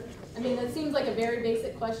 It seems like a very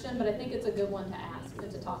basic question, but I think it's a good one to ask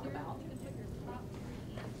and to talk about.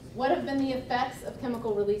 What have been the effects of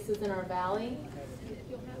chemical releases in our valley?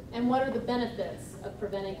 And what are the benefits of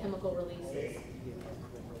preventing chemical releases?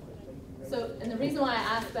 So, and the reason why I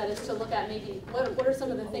ask that is to look at maybe what are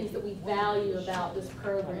some of the things that we value about this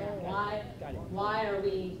program? Why are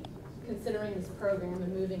we considering this program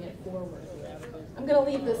and moving it forward? I'm going to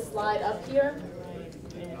leave this slide up here.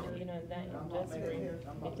 That industry,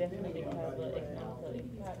 it definitely has an economic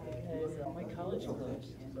impact because My college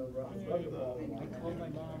closed. I called my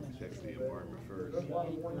mom and Check the environment first. I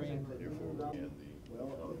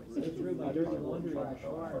threw my dirty laundry in the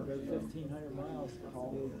car and drove 1,500 miles to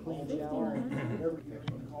clean shower.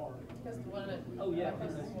 Oh yeah,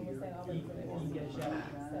 you get a shower.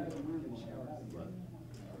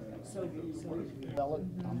 So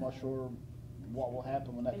I'm not sure what will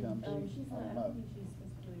happen when that comes. I don't know.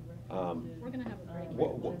 We're going to have a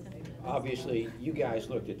break. Obviously, you guys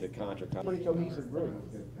looked at the contract. Pretty cohesive group,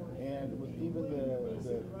 and with even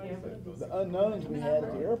the unknowns we had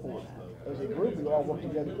at the airport, as a group, we all worked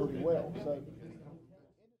together pretty well. So,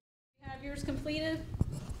 Have yours completed?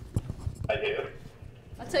 I do.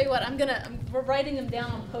 I'll tell you what, we're writing them down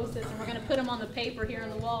on Post-its and we're gonna put them on the paper here on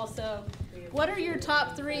the wall. So what are your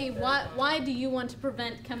top three? Why do you want to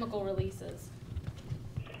prevent chemical releases?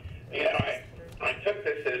 I took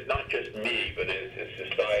this as not just me, but as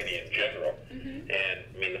society in general. And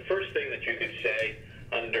the first thing that you could say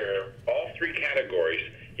under all three categories,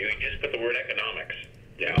 you could just put the word economics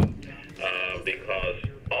down, because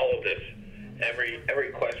all of this,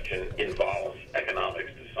 every question involves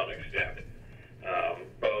economics to some extent,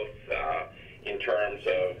 both in terms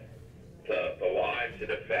of the lives it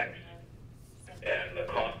affects and the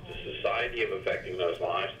cost to society of affecting those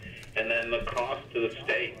lives, and then the cost to the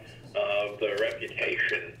state of the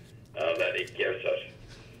reputation that it gives us.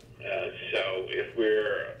 So if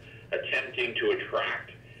we're attempting to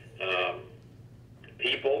attract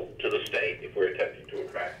people to the state, if we're attempting to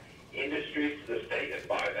attract industries to the state, and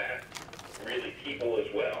by that, really people as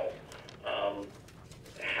well,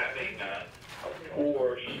 having a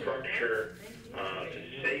poor structure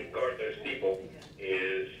to safeguard those people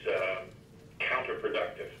is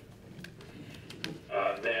counterproductive.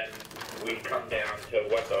 Then we come down to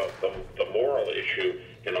what the moral issue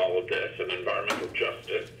in all of this, and environmental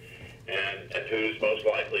justice, and who's most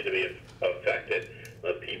likely to be affected,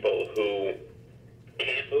 the people who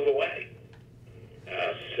can't move away.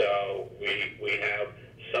 So we have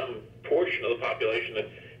some portion of the population that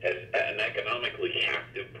has an economically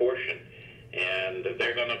captive portion, and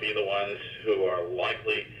they're going to be the ones who are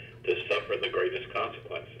likely to suffer the greatest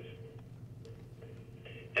consequences.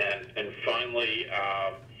 And finally,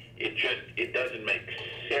 it doesn't make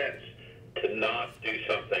sense to not do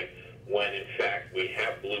something when, in fact, we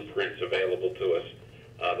have blueprints available to us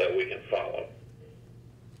that we can follow.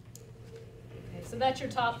 Okay, so that's your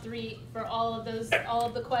top three for all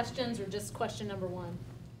of the questions, or just question number one?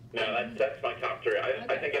 No, that's my top three.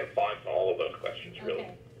 I think it applies to all of those questions, really.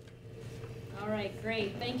 Okay. All right,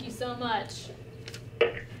 great. Thank you so much.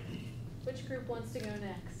 Which group wants to go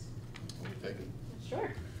next?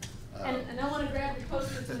 Sure. And I want to grab your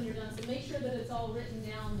Post-its when you're done, so make sure that it's all written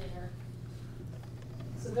down there.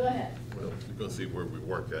 So go ahead. Well, you're going to see where we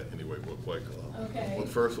work at anyway real quick. Okay. Well,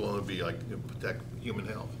 the first one would be protect human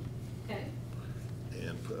health. Okay.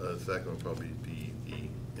 And the second would probably be the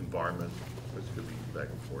environment, which could be back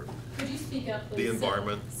and forth. Could you speak up, please? The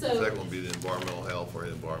environment. So, the second would be the environmental health or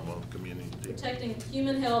environmental community. protecting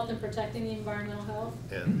human health and protecting the environmental health.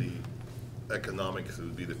 And the economics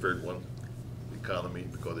would be the third one. Economy,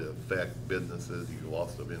 because they affect businesses, your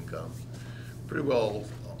loss of income. Pretty well,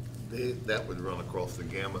 that would run across the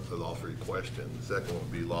gamut of all three questions. The second one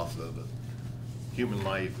would be loss of human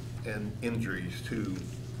life and injuries to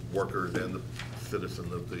workers and the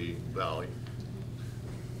citizens of the valley?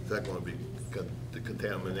 Is that going to be the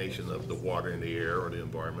contamination of the water in the air or the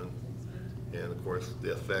environment? And of course,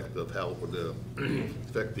 the effect of how it would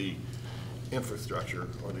affect the infrastructure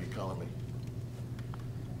or the economy,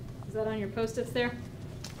 Is that on your Post-its there?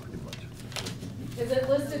 pretty much. Is it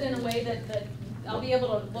listed in a way that I'll be able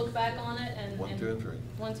to look back on it and? 1, 2, and 3.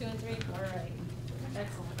 1, 2, and 3? All right.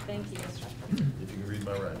 Excellent. Thank you, Mr. If you can read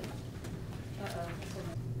my writing. Uh-oh.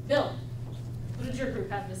 Bill, what did your group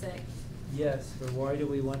have to say? Yes, but why do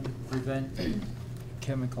we want to prevent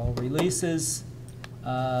chemical releases?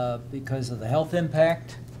 Because of the health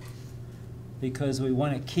impact, because we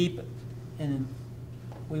want to keep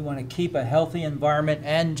a healthy environment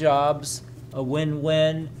and jobs, a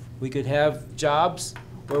win-win. We could have jobs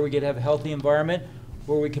where we could have a healthy environment,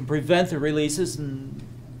 where we can prevent the releases and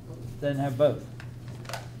then have both.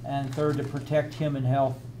 And third, to protect human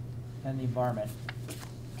health and the environment.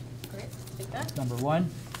 Great, take that. Number one.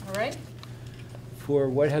 All right. For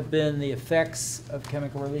what have been the effects of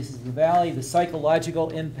chemical releases in the valley, the psychological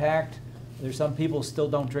impact. There's some people still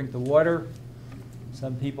don't drink the water.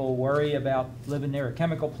 Some people worry about living near a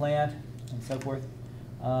chemical plant and so forth.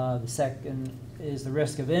 The second is the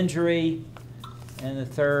risk of injury. And the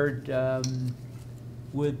third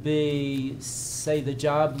would be, say, the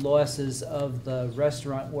job losses of the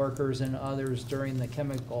restaurant workers and others during the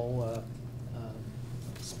chemical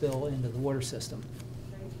spill into the water system.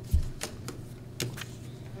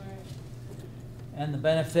 And the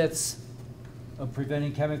benefits of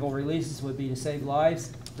preventing chemical releases would be to save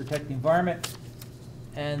lives, protect the environment,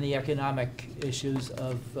 and the economic issues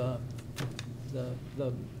of the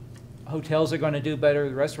hotels are going to do better,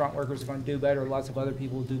 the restaurant workers are going to do better, lots of other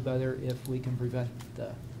people will do better if we can prevent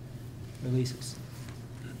the releases.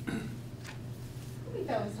 I think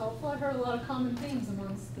that was helpful. I heard a lot of common themes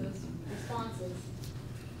amongst those responses.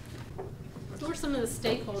 Who are some of the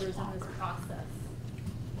stakeholders in this process?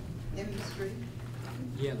 Industry.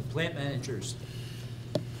 Yeah, the plant managers.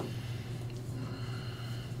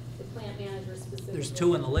 The plant manager specifically. There's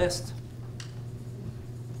 2 on the list.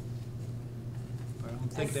 I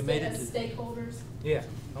don't think they made it As to. stakeholders? Yeah,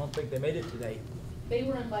 I don't think they made it today. They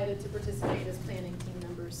were invited to participate as planning team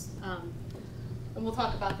members. And we'll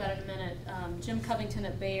talk about that in a minute. Jim Covington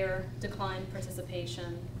at Bayer declined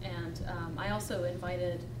participation, and I also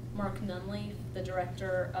invited Mark Nunley, the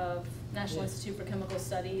director of National Institute for Chemical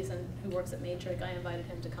Studies and who works at Matrix. I invited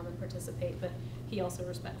him to come and participate, but he also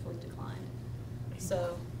respectfully declined.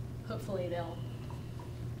 So hopefully they'll,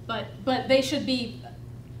 but they should be,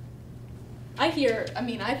 I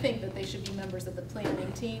think that they should be members of the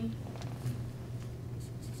planning team.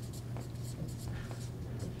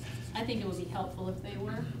 I think it would be helpful if they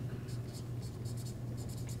were.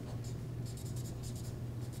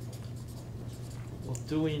 Well,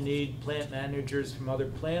 do we need plant managers from other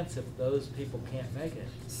plants if those people can't make it?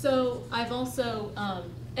 So I've also,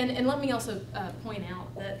 and let me also point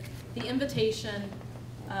out that the invitation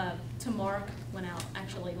to Mark went out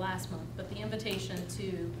actually last month, but the invitation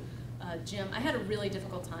to Jim, I had a really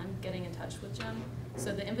difficult time getting in touch with Jim,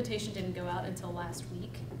 so the invitation didn't go out until last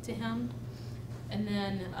week to him. And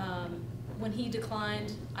then when he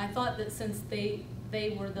declined, I thought that since they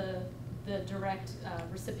were the direct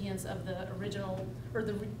recipients of the original, or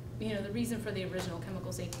the reason for the original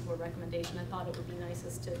Chemical Safety Board recommendation, I thought it would be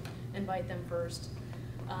nicest to invite them first.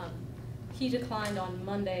 He declined on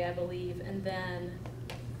Monday, I believe, and then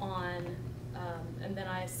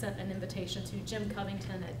I sent an invitation to Jim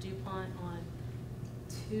Covington at DuPont on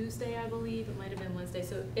Tuesday, I believe. It might have been Wednesday.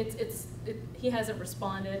 So he hasn't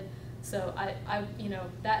responded. So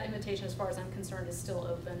that invitation, as far as I'm concerned, is still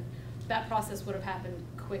open. That process would have happened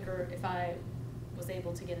quicker if I was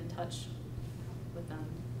able to get in touch with them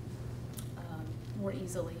more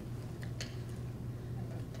easily.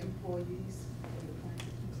 Employees.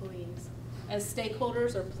 Employees. As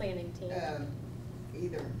stakeholders or planning team?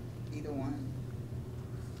 Either one.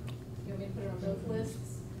 You want me to put it on both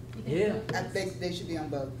lists? You think Yeah. both I lists? think they should be on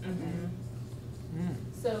both.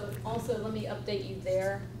 So also, let me update you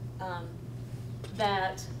there,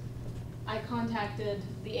 that I contacted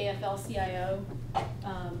the AFL-CIO,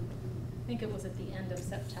 I think it was at the end of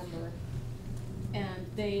September, and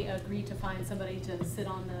they agreed to find somebody to sit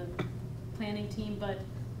on the planning team, but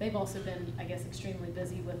they've also been, I guess, extremely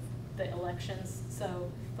busy with the elections.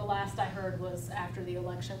 So the last I heard was after the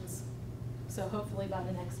elections, so hopefully by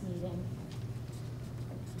the next meeting.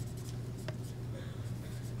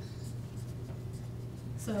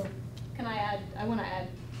 So can I want to add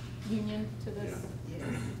union to this? Yes.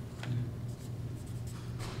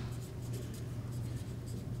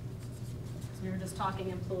 So we were just was talking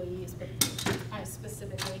employees, but I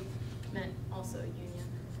specifically meant also union.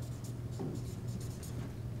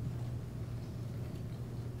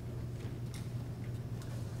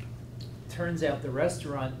 Turns out the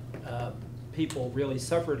restaurant people really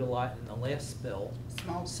suffered a lot in the last spill.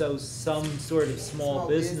 Small. So some sort of small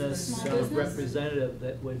business Small business. representative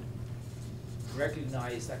that would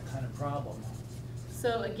recognize that kind of problem.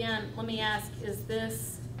 So again, let me ask, is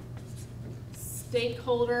this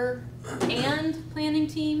stakeholder and planning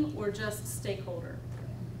team, or just stakeholder?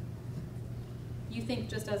 You think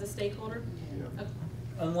just as a stakeholder? Yeah. Okay.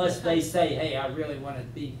 Unless they say, hey, I really want to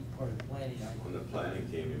be part of the planning. On the planning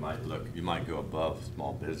team, you might go above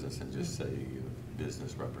small business and just say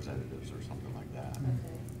business representatives or something like that.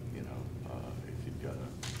 Okay. You know, if you've got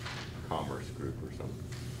a commerce group or something.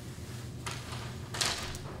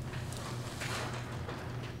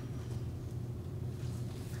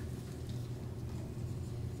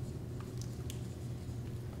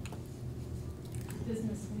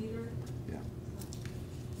 Business leader? Yeah.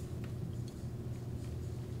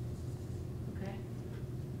 Okay.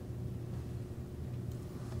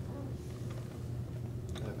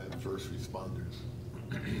 I've had first responders.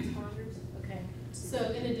 Responders? Okay. So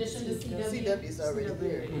in addition to CW? CW's already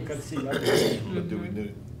there. We've got to see that. But do we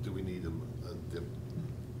need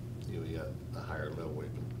you got a higher level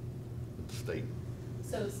weapon, state,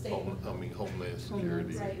 So state. Homeland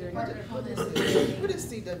Security, Right, Department of Homeland Security. What is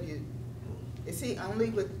CW? Is he only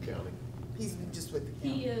with, county. he's just with the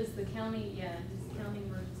county? He is the county, yeah, he's county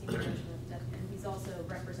emergency management, and he's also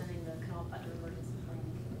representing the Kanawha Country Emergency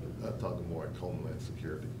Planning. I'm talking more like Homeland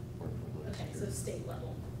Security. Okay, so state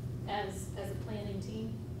level, as a planning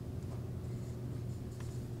team.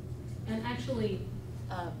 And actually,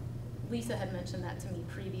 Lisa had mentioned that to me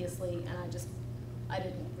previously, and I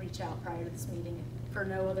didn't reach out prior to this meeting for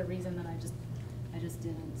no other reason than I just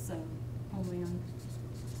didn't, so, Homeland.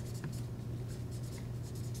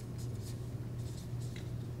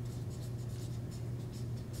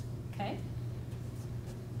 Okay.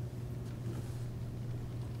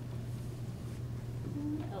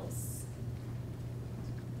 Who else?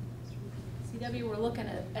 CW, we're looking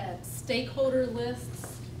at stakeholder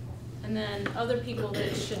lists and then other people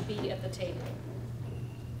that should be at the table.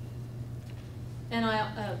 And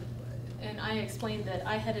I explained that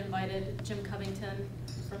I had invited Jim Covington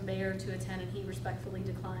from Bayer to attend, and he respectfully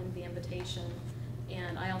declined the invitation.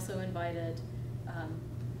 And I also invited,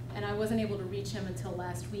 and I wasn't able to reach him until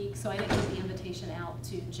last week, so I didn't get the invitation out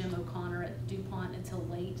to Jim O'Connor at DuPont until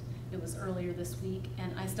late. It was earlier this week,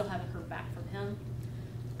 and I still haven't heard back from him.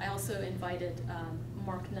 I also invited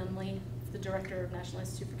Mark Nunley, the Director of National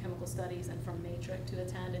Institute for Chemical Studies, and from Matrix to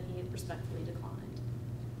attend, and he respectfully declined.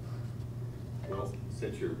 Well,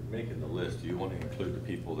 since you're making the list, do you want to include the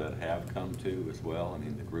people that have come to as well? I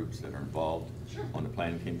mean, the groups that are involved on the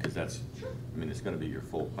planning team, because that's, I mean, it's going to be your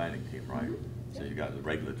full planning team, right? So you got the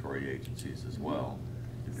regulatory agencies as well.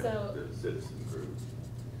 You've got the citizen groups.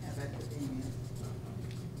 Have academia.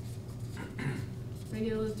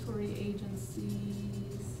 Regulatory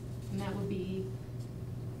agencies, and that would be,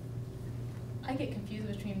 I get confused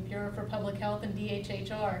between Bureau for Public Health and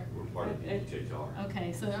DHHR. We're part of DHHR.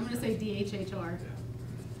 Okay, so I'm gonna say DHHR.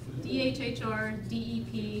 DHHR,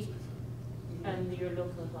 DEP, And your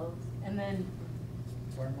local health. and then,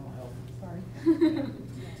 Environmental health. sorry.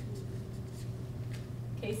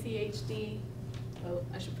 KCHD, oh,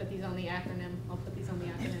 I should put these on the acronym, I'll put these on the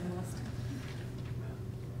acronym list.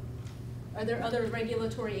 Are there other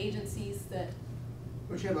regulatory agencies that?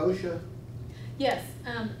 Don't you have OSHA? Yes,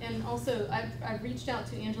 and also I've reached out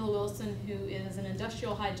to Angela Wilson, who is an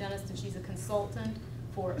industrial hygienist, and she's a consultant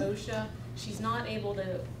for OSHA. She's not able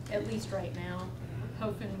to, at least right now,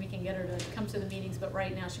 hoping we can get her to come to the meetings, but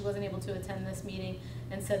right now she wasn't able to attend this meeting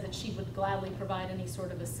and said that she would gladly provide any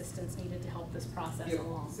sort of assistance needed to help this process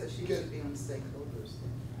along. So she should be on stakeholders.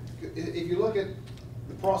 If you look at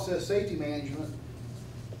the process safety management,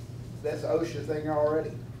 that's an OSHA thing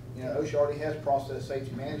already. You know, OSHA already has process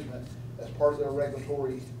safety management as part of their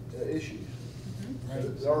regulatory issues. So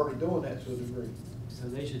Right. they're already doing that to a degree. So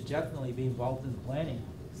they should definitely be involved in the planning.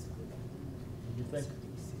 You think?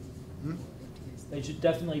 They should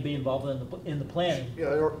definitely be involved in the planning. Yeah,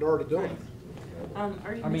 they're already doing it. Are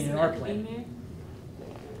you I mean, missing in our plan. academia?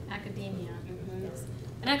 Academia, yes.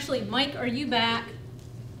 And actually, Mike, are you back?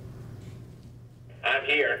 I'm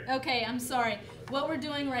here. Okay, I'm sorry. What we're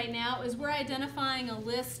doing right now is we're identifying a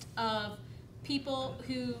list of people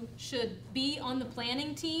who should be on the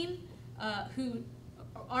planning team, who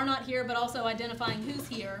are not here, but also identifying who's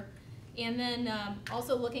here. And then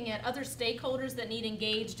also looking at other stakeholders that need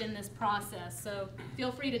engaged in this process. So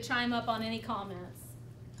feel free to chime up on any comments.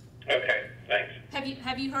 Okay, thanks.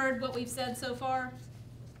 Have you heard what we've said so far?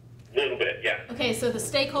 A little bit, yeah. Okay, so the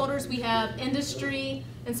stakeholders, we have industry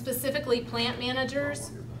and specifically plant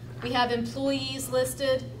managers. We have employees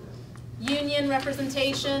listed, union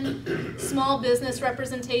representation, small business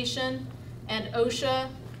representation, and OSHA,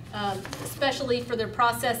 especially for their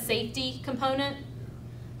process safety component.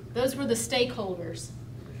 Those were the stakeholders.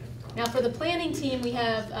 Now for the planning team, we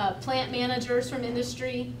have plant managers from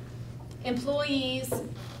industry, employees,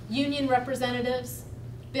 union representatives,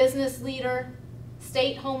 business leader,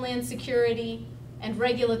 state homeland security, and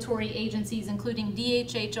regulatory agencies including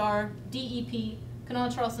DHHR, DEP,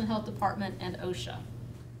 Kanawha Charleston Health Department, and OSHA.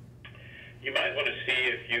 You might want to see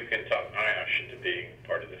if you can talk NIOSH into being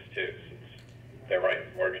part of this too, since they're right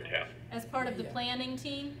in Morgantown. As part of the planning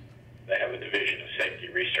team? They have a division of safety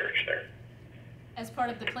research there. As part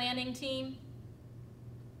of the planning team?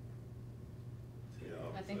 Yeah,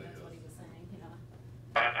 I think that's what he was saying,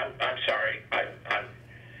 yeah. I'm sorry.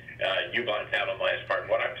 You blanked out on the last part.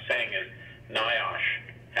 What I'm saying is NIOSH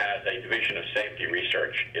has a division of safety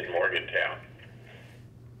research in Morgantown.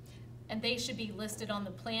 And they should be listed on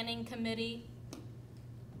the planning committee?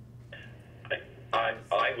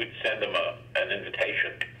 I would send them an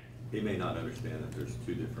invitation. He may not understand that there's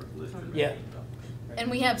two different lists. Yeah.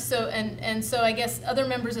 And we have, so I guess other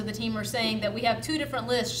members of the team are saying that we have two different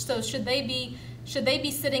lists, so should they be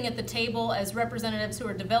sitting at the table as representatives who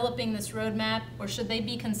are developing this roadmap, or should they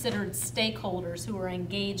be considered stakeholders who are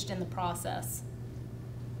engaged in the process?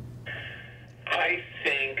 I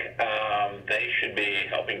think they should be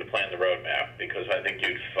helping to plan the roadmap, because I think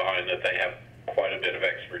you'd find that they have quite a bit of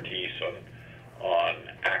expertise on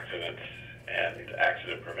accidents and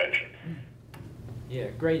accident prevention. Yeah,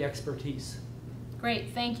 great expertise.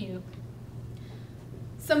 Great, thank you.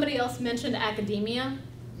 Somebody else mentioned academia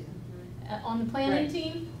on the planning Right.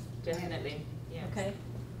 team? Definitely, yes. Okay.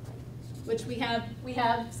 Which we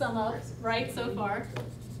have some of, right, so far.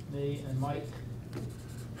 Me and Mike.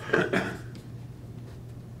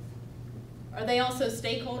 Are they also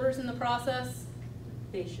stakeholders in the process?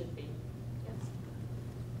 They should be. Yes.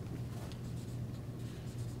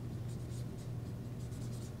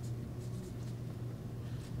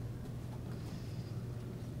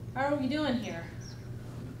 How are we doing here?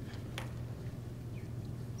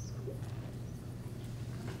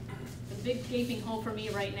 The big gaping hole for me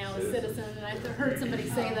right now is citizen, and I heard somebody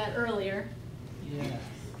say that earlier. Yeah.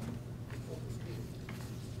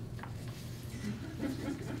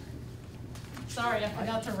 Sorry, I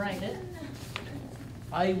forgot to write it.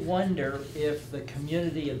 I wonder if the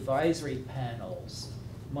community advisory panels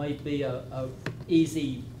might be a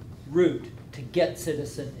easy route to get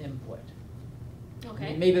citizen input. I Okay.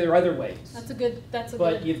 mean, maybe there are other ways. That's a good.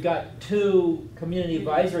 But you've got two community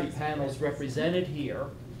advisory panels represented here,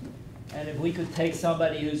 and if we could take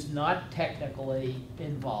somebody who's not technically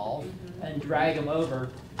involved and drag them over,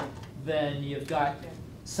 then you've got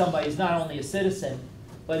somebody who's not only a citizen,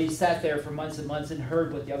 but he sat there for months and months and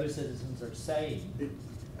heard what the other citizens are saying.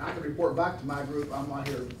 I can report back to my group, I'm not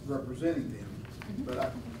here representing them, but I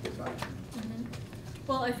can get back to them.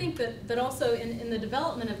 Well, I think that also in the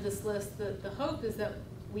development of this list, the hope is that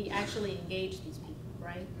we actually engage these people,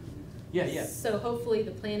 right? Yeah, yeah. So hopefully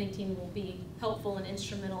the planning team will be helpful and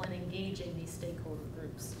instrumental in engaging these stakeholder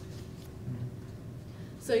groups.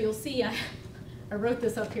 So you'll see, I wrote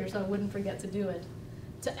this up here so I wouldn't forget to do it.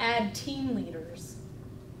 To add team leaders.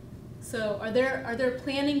 So are there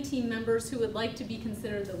planning team members who would like to be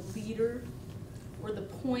considered the leader or the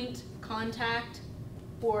point contact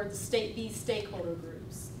for these stakeholder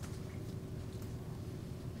groups?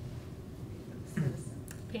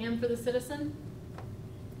 Pam for the citizen?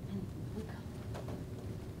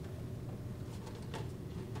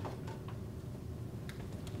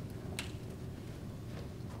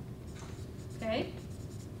 Okay.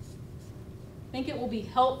 I think it will be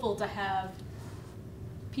helpful to have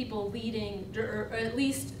people leading, or at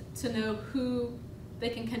least to know who they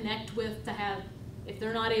can connect with, to have, if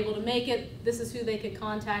they're not able to make it, this is who they could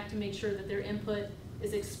contact to make sure that their input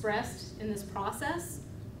is expressed in this process.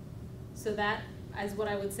 So that is what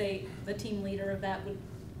I would say the team leader of that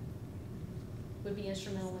would be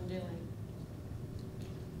instrumental in doing.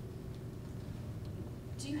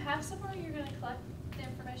 Do you have somewhere you're going to collect the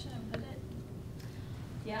information and put it?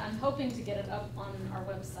 Yeah, I'm hoping to get it up on our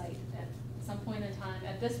website at some point in time.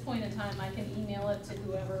 At this point in time, I can email it to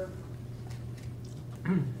whoever.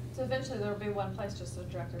 So eventually there will be one place just to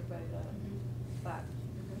direct everybody to that.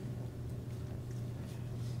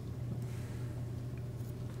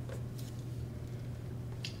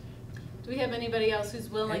 Do we have anybody else who's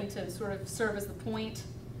willing to sort of serve as the point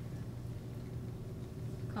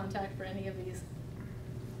contact for any of these?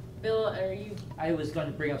 Bill, are you, I was going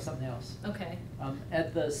to bring up something else. okay.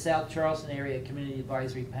 At the South Charleston Area Community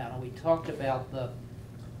Advisory Panel, we talked about the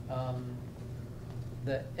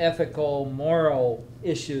ethical, moral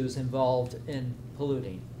issues involved in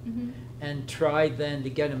polluting, and tried then to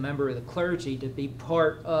get a member of the clergy to be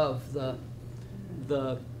part of the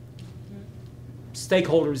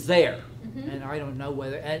stakeholders there. And I don't know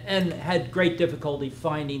whether, and had great difficulty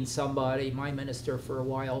finding somebody. My minister for a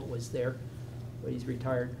while was there, but he's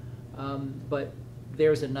retired. But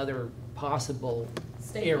there's another possible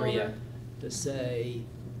area to say,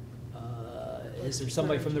 is there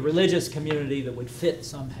somebody from the religious community that would fit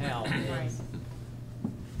somehow? Right.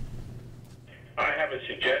 I have a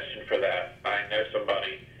suggestion for that. I know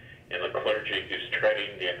somebody in the clergy who's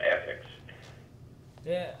trained in ethics.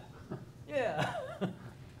 Yeah, yeah.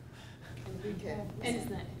 Okay.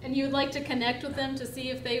 And you would like to connect with them to see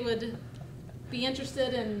if they would be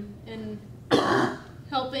interested in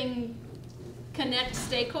helping connect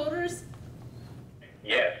stakeholders?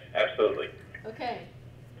 Yes, absolutely. Okay.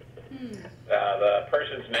 The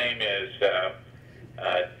person's name is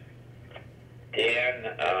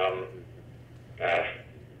Dan,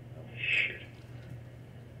 shoot.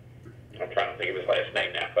 I'm trying to think of his last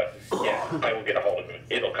name now, but yeah, I will get a hold of him.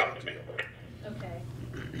 It'll come to me. Okay.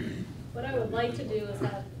 What I would like to do is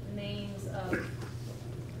have names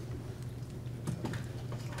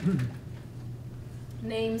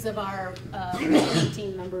of our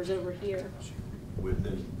team members over here.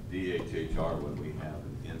 Within DHHR, when we have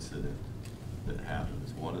an incident that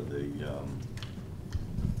happens, one of the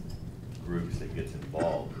groups that gets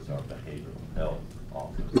involved is our behavioral health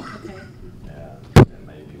office. Okay. And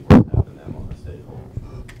maybe worth having them on the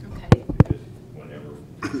stakeholders. Okay. Because whenever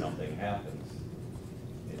something happens,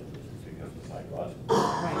 it becomes a psychological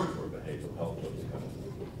Right. or behavioral health will become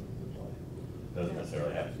doesn't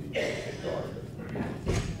necessarily have to be DHHR, but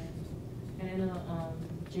And I know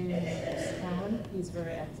James Brown, he's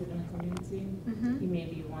very active in the community. He may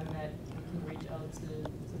be one that we can reach out to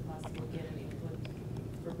possibly get an input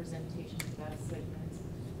representation to that segment.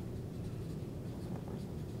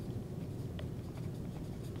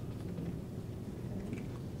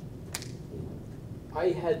 I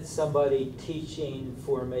had somebody teaching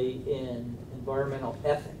for me in environmental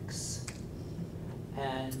ethics,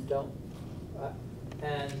 and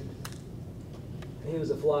he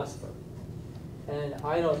was a philosopher. And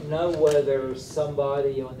I don't know whether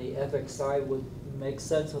somebody on the ethics side would make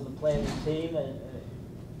sense on the planning team, and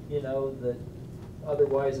you know, that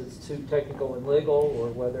otherwise it's too technical and legal, or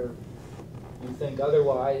whether you think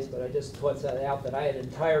otherwise. But I just taught that out, that I had an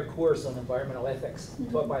entire course on environmental ethics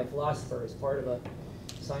taught by a philosopher as part of a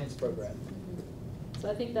science program. So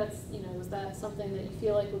I think that's, you know, is that something that you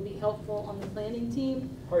feel like would be helpful on the planning team?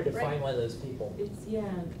 Hard to Right. find one of those people. It's,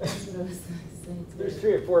 yeah, that's what I was saying. There's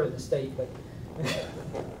 3 or 4 in the state, but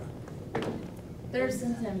There's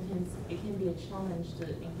sometimes it can be a challenge to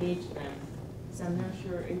engage them. So I'm not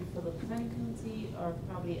sure if for the planning committee or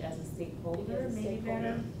probably as a stakeholder, As a maybe stakeholder.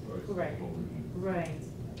 better. Correct. Right.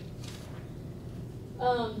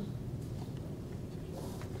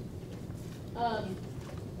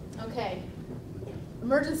 Okay.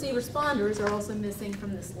 Emergency responders are also missing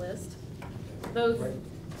from this list. Both, Right.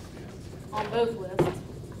 on both lists.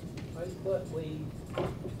 I thought we,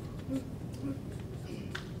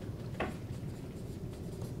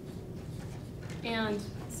 And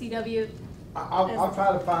CW, I'll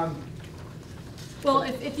try to find, well,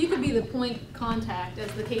 if you could be the point contact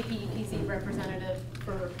as the KPEPC representative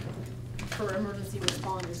for emergency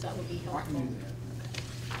responders, that would be I helpful. can do that.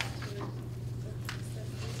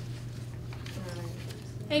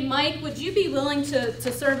 Hey, Mike, would you be willing to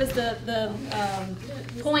serve as the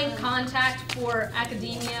point contact for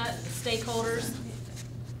academia stakeholders?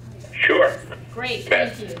 Sure. Great,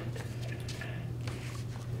 thank you.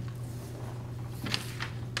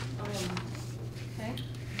 Okay.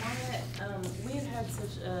 We have had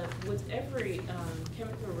such a, with every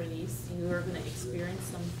chemical release, you are going to experience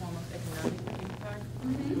some form of economic impact,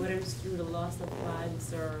 whether it's through the loss of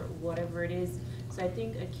lives or whatever it is. So I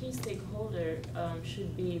think a key stakeholder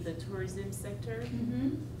should be the tourism sector,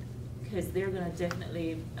 because they're going to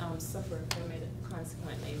definitely suffer from it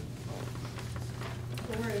consequently.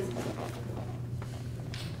 Tourism.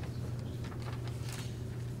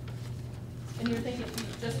 And you're thinking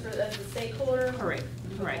just for as a stakeholder? Correct.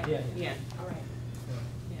 Correct. Yeah. Yeah. All right.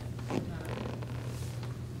 Yeah.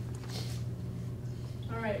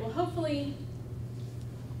 All right, well, hopefully,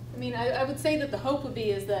 I mean, I would say that the hope would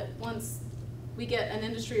be is that once we get an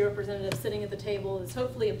industry representative sitting at the table, is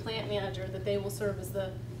hopefully a plant manager, that they will serve as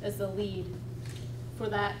the lead for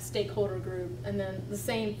that stakeholder group, and then the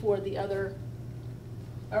same for the other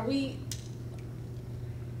Are we,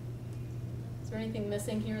 is there anything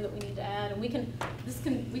missing here that we need to add? And we can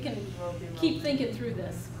keep thinking through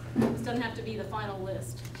this. This doesn't have to be the final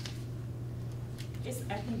list. I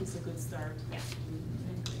think it's a good start. Yeah.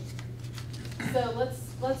 So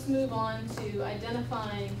let's move on to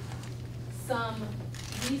identifying some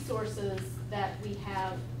resources that we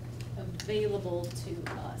have available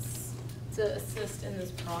to us to assist in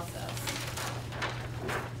this process.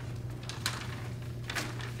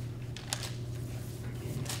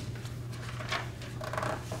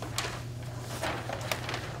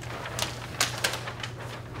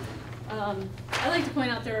 I'd like to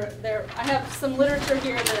point out I have some literature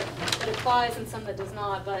here that applies and some that does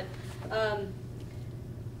not, but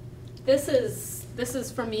this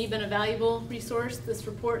has for me been a valuable resource. This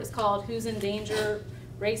report is called Who's in Danger?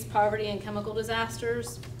 Race, Poverty, and Chemical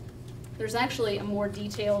Disasters. There's actually a more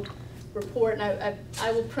detailed report, and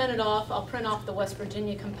I will print it off. I'll print off the West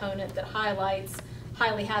Virginia component that highlights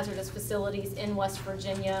highly hazardous facilities in West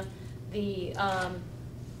Virginia, the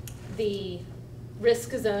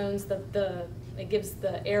risk zones, it gives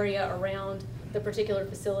the area around the particular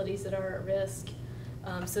facilities that are at risk.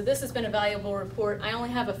 So this has been a valuable report. I only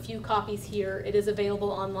have a few copies here. It is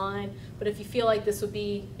available online, but if you feel like this would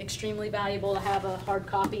be extremely valuable to have a hard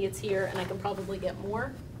copy, it's here, and I can probably get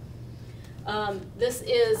more. This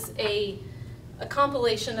is a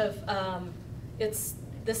compilation of,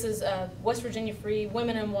 this is West Virginia Free,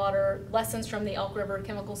 Women in Water, Lessons from the Elk River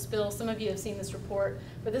Chemical Spill. Some of you have seen this report,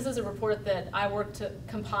 but this is a report that I worked to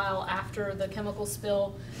compile after the chemical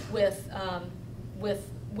spill with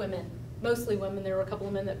women, mostly women. There were a couple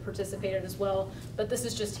of men that participated as well, but this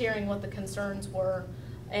is just hearing what the concerns were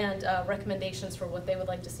and recommendations for what they would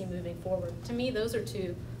like to see moving forward. To me, those are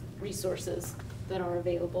two resources that are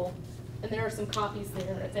available, and there are some copies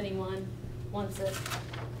there if anyone wants it.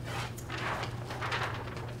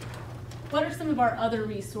 What are some of our other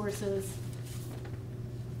resources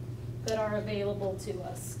that are available to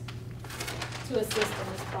us to assist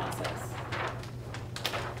in this process?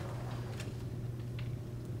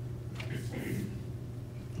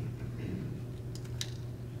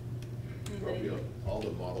 Probably all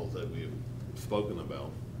the models that we've spoken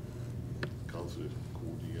about, Councilor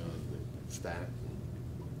Cordia, the stack.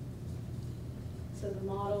 So the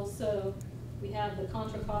models, so we have the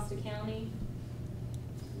Contra Costa County.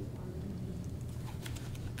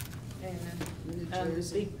 And New the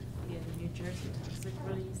Jersey. New Jersey toxic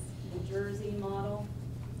release. New Jersey model.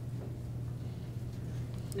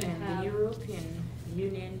 We And have the European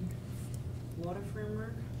Union Water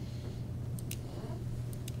Framework.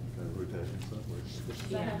 Does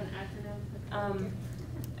that have an acronym?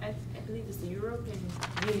 I believe it's the European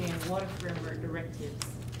Union Water Framework Directives.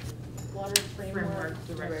 Water Framework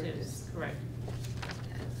Directives, correct.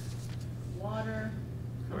 Water.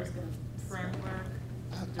 Correct. Framework.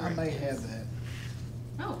 I may have that.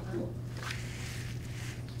 Oh, cool.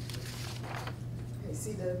 Hey,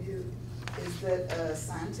 CW, is that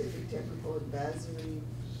scientific technical advisory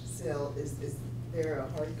cell, is there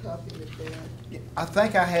a hard copy of that? I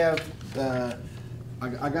think I have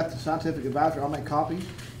I got the scientific advisor. I'll make copies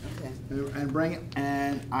Okay. and bring it.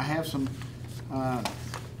 And I have some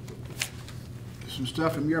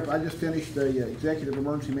stuff from Europe. I just finished the Executive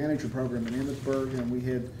Emergency Management Program in Emmitsburg, and we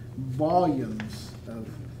had volumes of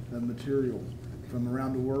material from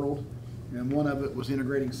around the world. And one of it was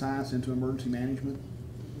integrating science into emergency management.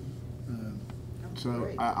 So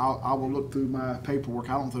Great. I will look through my paperwork.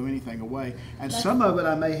 I don't throw anything away. And some of it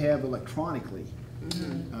I may have electronically.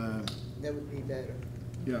 That would be better.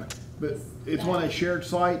 Yeah, but it's on a shared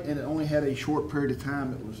site, and it only had a short period of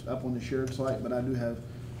time it was up on the shared site, but I do have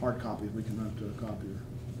hard copies we can run to a copier.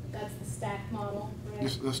 That's the stack model,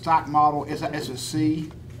 right? The stock model, it's a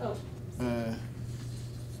C. Oh,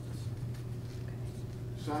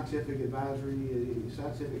 Scientific advisory,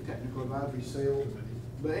 scientific technical advisory sale.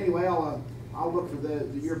 But anyway, I'll look for the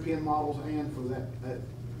European models and for that.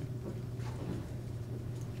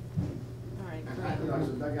 all right,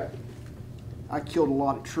 And great. I killed a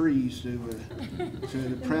lot of trees to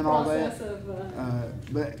print all that. In the process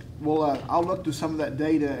of, But I'll look through some of that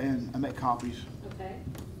data and make copies. okay,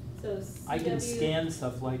 so I can CW scan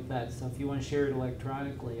stuff like that, so if you want to share it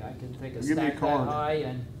electronically, I can take a Give me a stack that card. high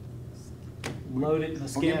and load it in the I'll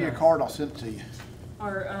scanner. give you a card, I'll send it to you.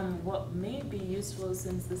 Or what may be useful,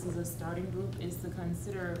 since this is a starting group, is to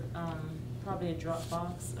consider probably a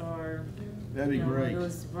Dropbox or That'd be great.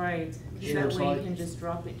 those, right? Share That way you site. can just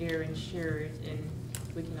drop it there and share it, and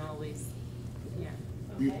we can always, yeah.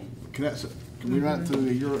 You- Okay. Can that, Can we run it through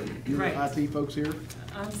your Right. IT folks here?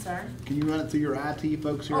 I'm sorry? Can you run it through your IT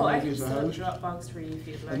folks here, Oh, I maybe can as a set up host? Dropbox for you if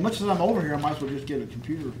you'd like. As much as I'm over here, I might as well just get a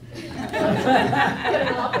computer. Get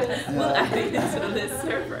an office. Well, I think it's a list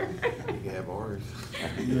server. You can have ours.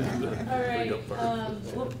 All right,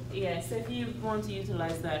 Well, yeah, so if you want to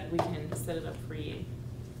utilize that, we can set it up for you.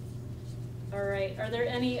 all right, are there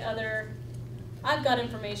any other, I've got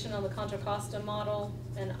information on the Contra Costa model,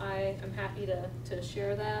 and I am happy to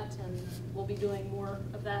share that, and we'll be doing more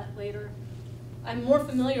of that later. I'm more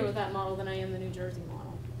familiar with that model than I am the New Jersey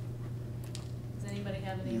model. Does anybody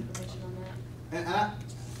have any information on that? And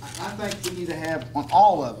I think we need to have, on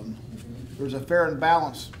all of them, there's a fair and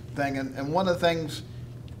balanced thing, and one of the things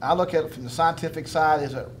I look at it from the scientific side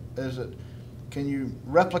is it, can you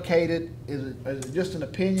replicate it? Is it just an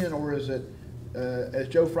opinion, or is it, as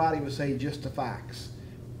Joe Friday would say, just the facts?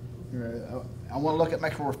 I want to look at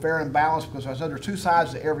make sure we're fair and balanced, because I said there's two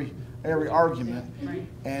sides to every argument, Right.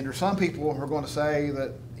 and there's some people who are going to say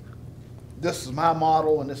that this is my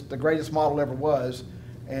model and it's the greatest model ever was,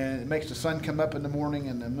 and it makes the sun come up in the morning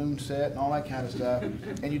and the moon set and all that kind of stuff.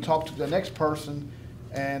 And you talk to the next person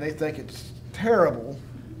and they think it's terrible.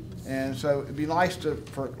 And so it'd be nice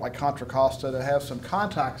for like Contra Costa to have some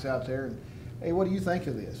contacts out there and, hey, what do you think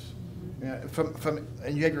of this?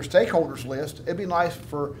 And you have your stakeholders list. It'd be nice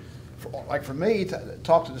for me to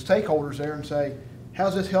talk to the stakeholders there and say, how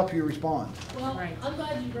does this help you respond? Well, Right. I'm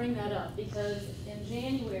glad you bring that up, because in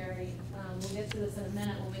January, we'll get to this in a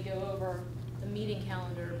minute when we go over the meeting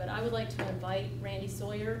calendar, but I would like to invite Randy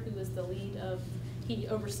Sawyer, who is the lead he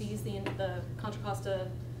oversees the Contra Costa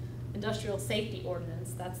Industrial Safety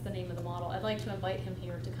Ordinance. That's the name of the model. I'd like to invite him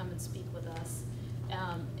here to come and speak with us.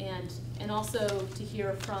 And also to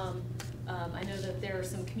hear from, I know that there are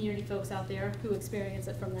some community folks out there who experience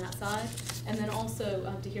it from that side, and then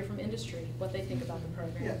also to hear from industry, what they think about the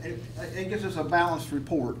program. Yeah, it gives us a balanced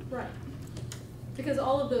report. Right. Because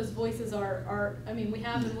all of those voices are, I mean, we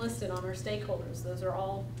have them listed on our stakeholders. Those are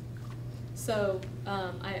all, so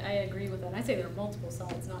I agree with that. I say there are multiple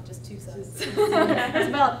sides, not just two sides. There's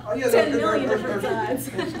about 10 million different sides.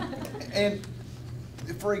 And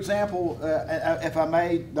for example, if I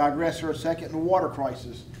may digress for a second, the water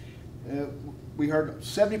crisis. We heard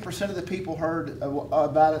 70% of the people heard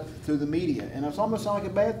about it through the media, and it's almost not like a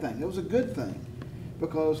bad thing. It was a good thing,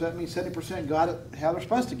 because that means 70% got it how they're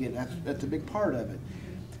supposed to get it. That's a big part of it.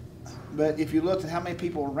 But if you looked at how many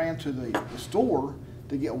people ran to the store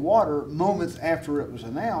to get water moments after it was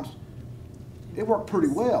announced, it worked pretty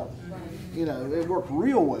well. You know, it worked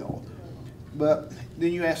real well. But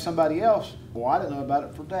then you ask somebody else, well, I didn't know about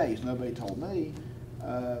it for days. Nobody told me.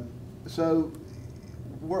 So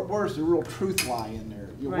where's the real truth lie in there?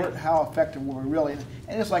 Right. How effective were we really?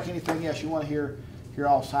 And it's like anything else, you want to hear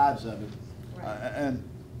all sides of it, and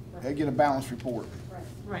get a balanced report.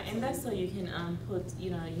 Right, and that's so you can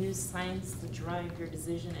use science to drive your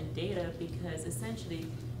decision and data, because essentially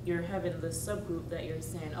you're having the subgroup that you're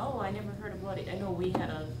saying, oh, I never heard about it. I know we had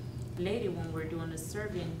a lady when we were doing the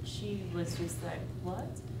survey, and she was just like, what?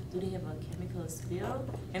 Do they have a chemical spill?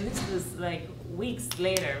 And this was like weeks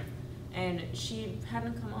later, and she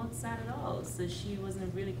hadn't come outside at all, so she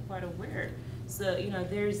wasn't really quite aware. So,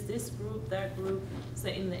 there's this group, that group, so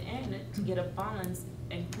in the end, to get a balance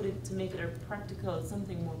and put it to make it a practical,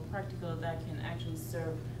 something more practical that can actually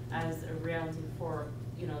serve as a reality for,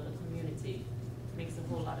 the community, makes a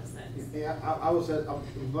whole lot of sense. Yeah, I was at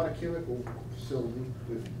a chemical facility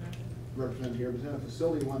with represented here. I was in a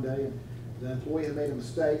facility one day, and the employee had made a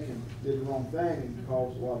mistake and did the wrong thing and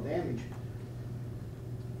caused a lot of damage.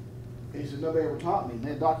 And he said, nobody ever taught me. And they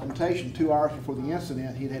had documentation 2 hours before the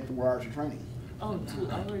incident. He'd had 4 hours of training. Oh,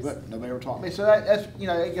 2 hours? But nobody ever taught me. So that's,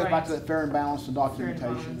 it goes back to that fair and balanced and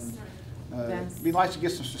documentation. It'd be nice to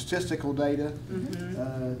get some statistical data,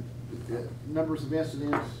 numbers of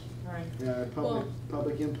incidents,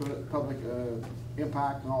 public input, public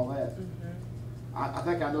impact, and all that. I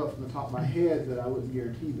think I know it from the top of my head, but I wouldn't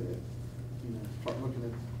guarantee that. Start looking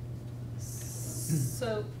at.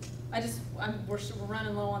 So we're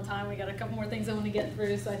running low on time. We got a couple more things I want to get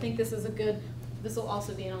through, so I think this is this will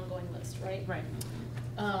also be an ongoing list, right? Right.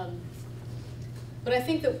 But I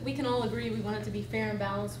think that we can all agree we want it to be fair and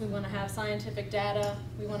balanced. We want to have scientific data.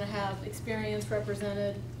 We want to have experience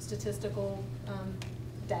represented, statistical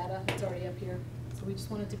data. It's already up here. So we just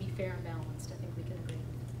want it to be fair and balanced. I think we can agree.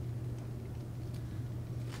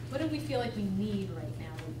 What do we feel like we need right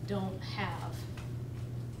now we don't have?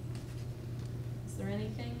 Is there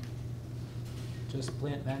anything? Just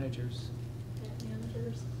plant managers Plant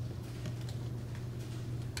managers?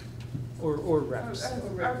 or reps. Or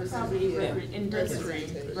probably Yeah. industry,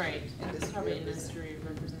 Representation. right, Industry probably representative. industry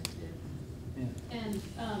representative. Yeah. And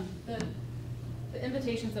the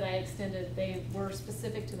invitations that I extended, they were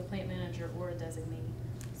specific to the plant manager or a designee,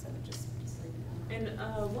 so just so you know.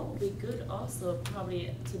 And what would be good also,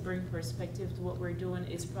 probably to bring perspective to what we're doing,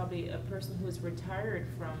 is probably a person who is retired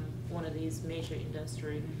from one of these major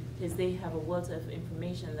industry, because they have a wealth of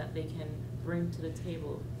information that they can bring to the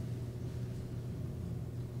table.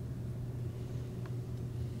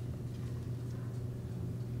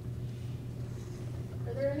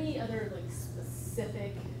 Are there any other like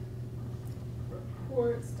specific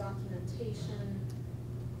reports, documentation,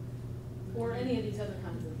 or any of these other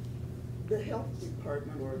kinds of? The health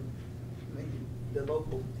department, or maybe the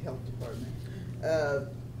local health department,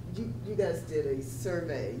 you guys did a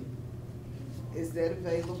survey. Is that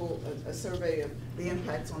available, a survey of the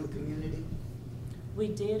impacts on the community? We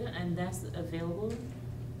did, and that's available.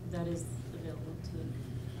 That is available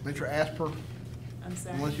to. Mr. Asper, I'm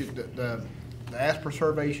sorry. once you, the Asper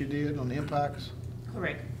surveys you did on the impacts?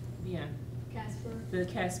 Correct. Yeah. Casper? The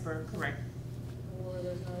Casper, correct. Or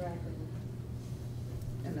there's another acronym?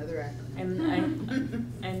 Another acronym.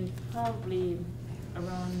 And probably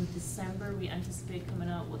around December, we anticipate coming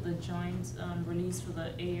out with a joint release for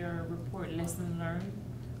the AR report, lesson learned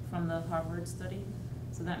from the Harvard study.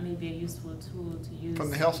 So that may be a useful tool to use. From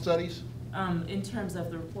the health studies? In terms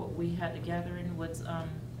of the report we had the gathering with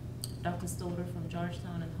Dr. Stoller from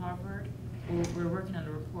Georgetown and Harvard. We're working on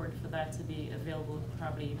a report for that to be available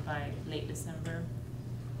probably by late December.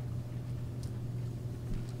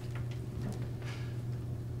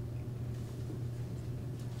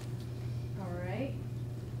 All right.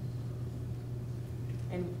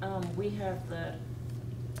 And we have the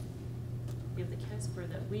Casper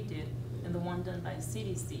that we did and the one done by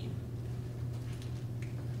CDC.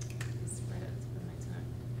 It's right at the tip of my tongue.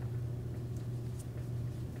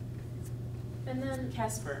 And then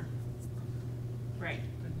Casper. Right.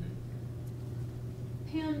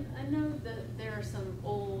 Pam, I know that there are some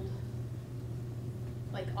old,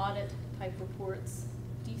 like audit type reports.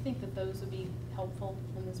 Do you think that those would be helpful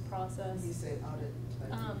in this process? You said audit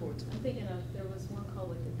type reports. I'm thinking of, there was one called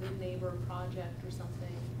like the Good Neighbor Project or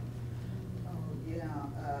something. Oh,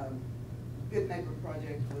 yeah, Good Neighbor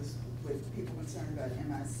Project was with people concerned about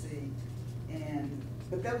MIC,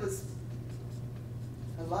 but that was,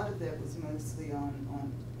 a lot of that was mostly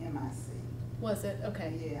on MIC. Was it?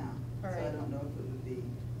 Okay. Yeah, All so I right. don't know if it would be,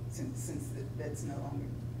 since that's no longer,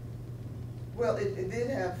 well, it did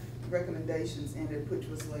have recommendations in it, which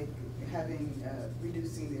was like having,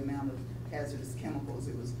 reducing the amount of hazardous chemicals.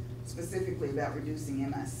 It was specifically about reducing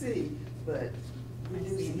MIC, but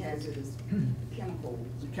reducing hazardous chemicals.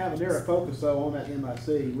 It's kind of a narrow focus though on that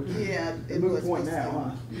MIC, which is Yeah, a it moot was point supposed to now,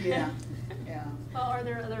 huh? be. Yeah, yeah. Well, are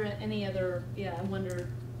there any other, yeah, I wonder,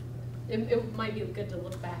 it might be good to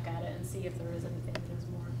look back at it and see if there is anything that's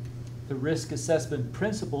more. The risk assessment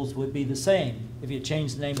principles would be the same. If you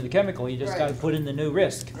change the name of the chemical, you just Right. gotta put in the new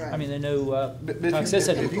risk. I Right. mean, the new But if you-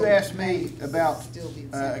 toxicity. If you ask me about Still be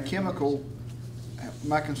the a same. chemical,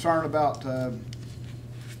 my concern about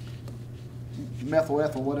methyl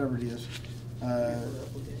ethyl, whatever it is,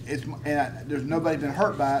 there's nobody been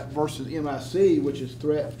hurt by it versus MIC, which is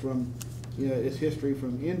threat from, its history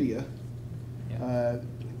from India. Yeah.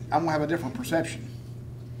 I'm gonna have a different perception.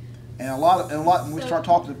 And a lot, when we start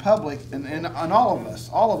talking to the public, and all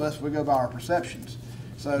of us, we go by our perceptions.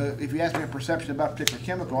 So if you ask me a perception about a particular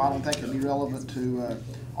chemical, I don't think it'd be relevant to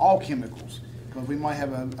all chemicals, because we might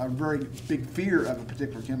have a very big fear of a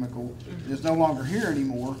particular chemical that's no longer here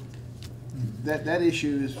anymore. That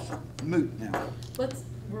issue is moot now.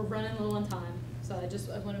 We're running low on time, so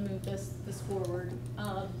I want to move this forward.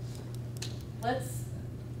 Let's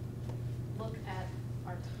look at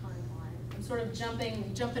our timeline. I'm sort of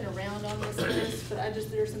jumping around on this list, but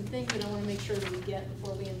there's some things that I want to make sure that we get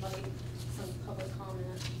before we invite some public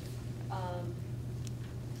comment. Our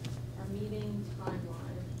meeting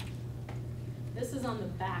timeline. This is on the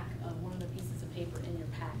back of one of the pieces of paper in your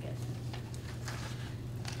packet.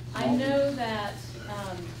 I know that,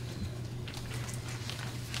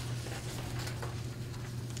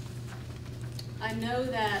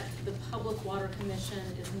 the Public Water Commission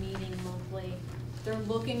is meeting monthly. They're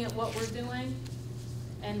looking at what we're doing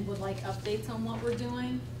and would like updates on what we're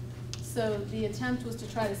doing. So the attempt was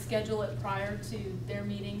to try to schedule it prior to their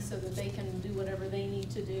meeting so that they can do whatever they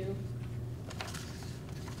need to do.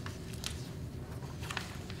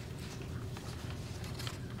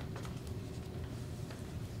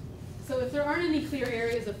 So if there aren't any clear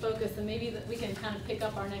areas of focus, then maybe that we can kind of pick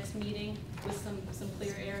up our next meeting with some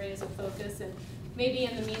clear areas of focus. And maybe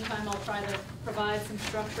in the meantime, I'll try to provide some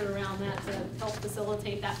structure around that to help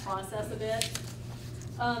facilitate that process a bit.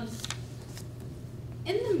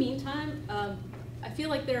 In the meantime, I feel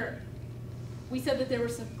like we said that there were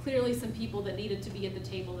clearly some people that needed to be at the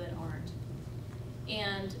table that aren't.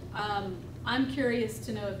 And I'm curious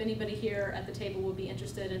to know if anybody here at the table would be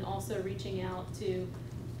interested in also reaching out to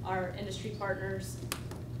our industry partners.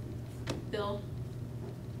 Bill?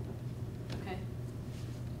 Okay.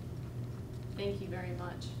 Thank you very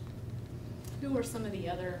much. Who are some of the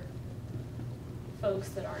other folks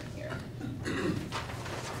that aren't here?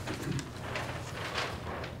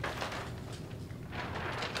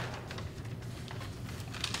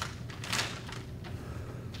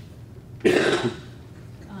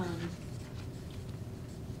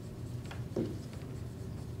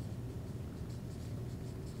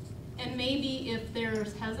 And maybe if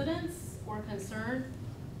there's hesitance or concern,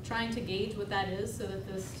 trying to gauge what that is so that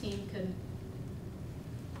this team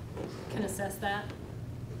can assess that.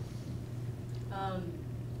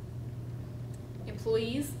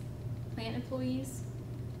 Employees, plant employees,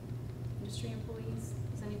 industry employees,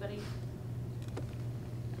 is anybody?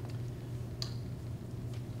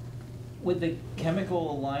 Would the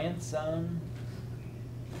Chemical Alliance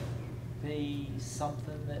be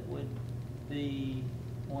something that would be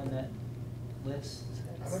on that list?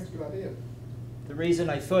 I think it's a good idea. The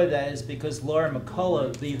reason I thought of that is because Laura McCullough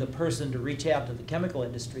would be the person to reach out to the chemical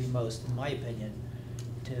industry most, in my opinion,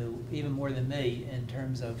 to even more than me, in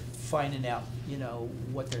terms of finding out, you know,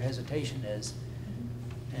 what their hesitation is.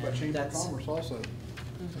 But And Chamber of that's- Commerce also,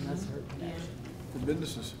 And that's her connection. the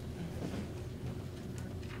businesses.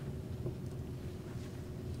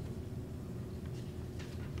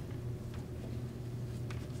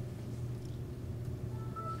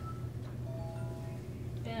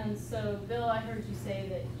 And so, Bill, I heard you say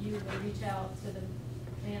that you would reach out to the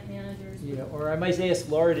plant managers. Yeah, or I might ask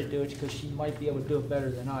Laura to do it because she might be able to do it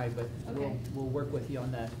better than I, but Okay. we'll work with you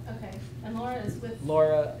on that. Okay, and Laura is with?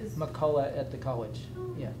 Laura is- McCullough at the college,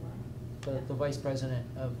 Oh, yeah, the vice president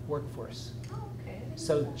of workforce. Oh, okay. I didn't know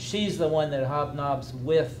So that. she's the one that hobnobs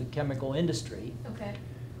with the chemical industry Okay,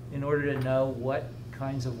 in order to know what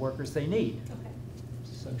kinds of workers they need. okay,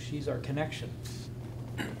 So she's our connection.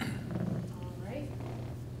 all right.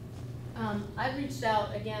 I've reached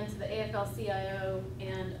out again to the AFL-CIO,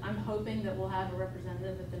 and I'm hoping that we'll have a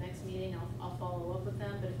representative at the next meeting. I'll follow up with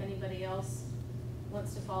them, but if anybody else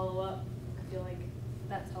wants to follow up, I feel like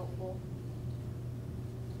that's helpful.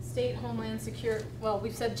 State Homeland Security, well,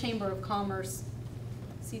 we've said Chamber of Commerce.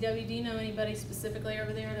 CW, do you know anybody specifically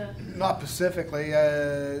over there to? Not specifically,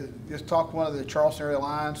 just talk to one of the Charleston Area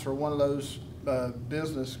Alliance or one of those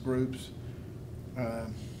business groups.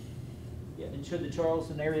 Yeah, and should the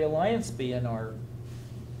Charleston Area Alliance be in our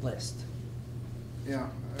list? Yeah,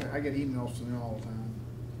 I get emails from them all the time.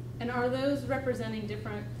 And are those representing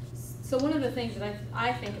different, so one of the things that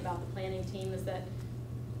I think about the planning team is that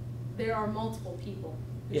there are multiple people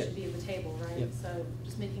who Yeah. should be at the table, right? Yeah. So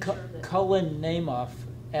just making sure that. Cullen Namoff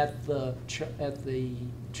at the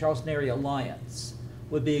Charleston Area Alliance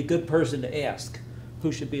would be a good person to ask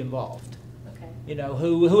who should be involved. Okay, You know,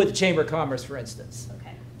 who at the Chamber of Commerce, for instance. okay.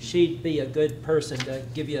 She'd be a good person to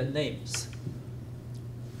give you names.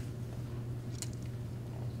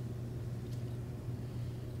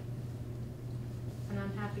 And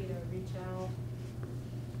I'm happy to reach out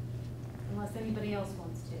unless anybody else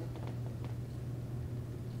wants to.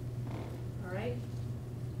 All right.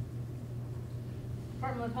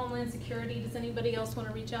 Department of Homeland Security, does anybody else want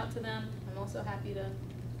to reach out to them? I'm also happy to.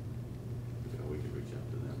 Yeah, we can reach out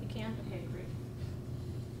to them. You can? Okay, great.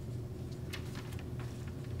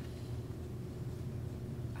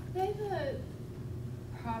 Are they the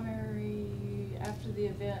primary, after the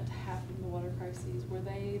event happened, the water crises, were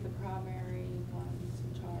they the primary ones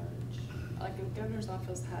in charge? Like the governor's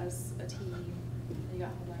office has a team, and you got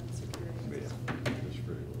Homeland Security. Yeah, that's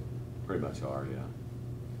pretty much are, yeah.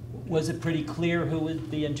 Was it pretty clear who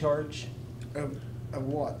would be in charge Of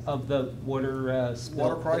what? of the water spill?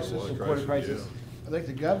 Water crisis? The water crisis? I think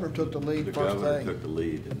the governor took the lead The first governor thing. took the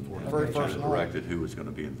lead and Very kind first of night. directed who was going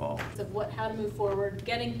to be involved. Of what, how to move forward,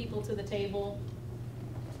 getting people to the table.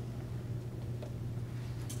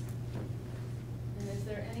 And is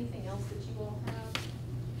there anything else that you all have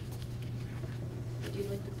that you'd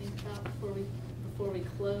like to think about before we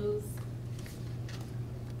close?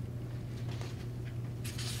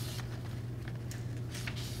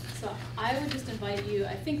 So I would just invite you,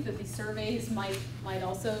 I think that these surveys might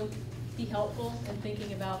also be helpful in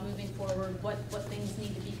thinking about moving forward, what things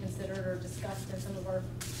need to be considered or discussed in some of our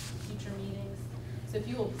future meetings. So if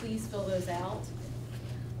you will please fill those out.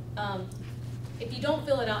 If you don't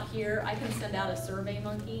fill it out here, I can send out a Survey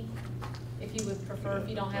Monkey, if you would prefer, if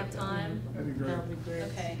you don't have time. That'd be great.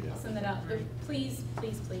 Okay, I'll send that out, but please,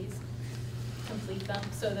 please, please, complete them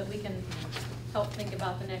so that we can help think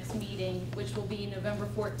about the next meeting, which will be November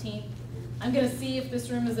 14th. I'm gonna see if this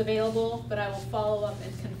room is available, but I will follow up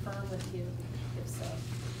and confirm with you if so.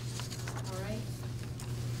 All right?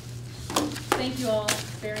 Thank you all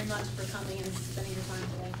very much for coming and spending your time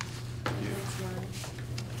today.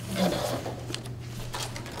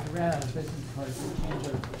 I ran out of business cards, so change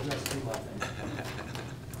our address to 11.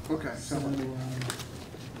 Okay, So,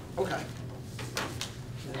 okay.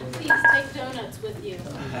 Please take donuts with you.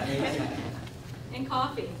 And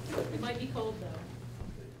coffee. It might be cold though.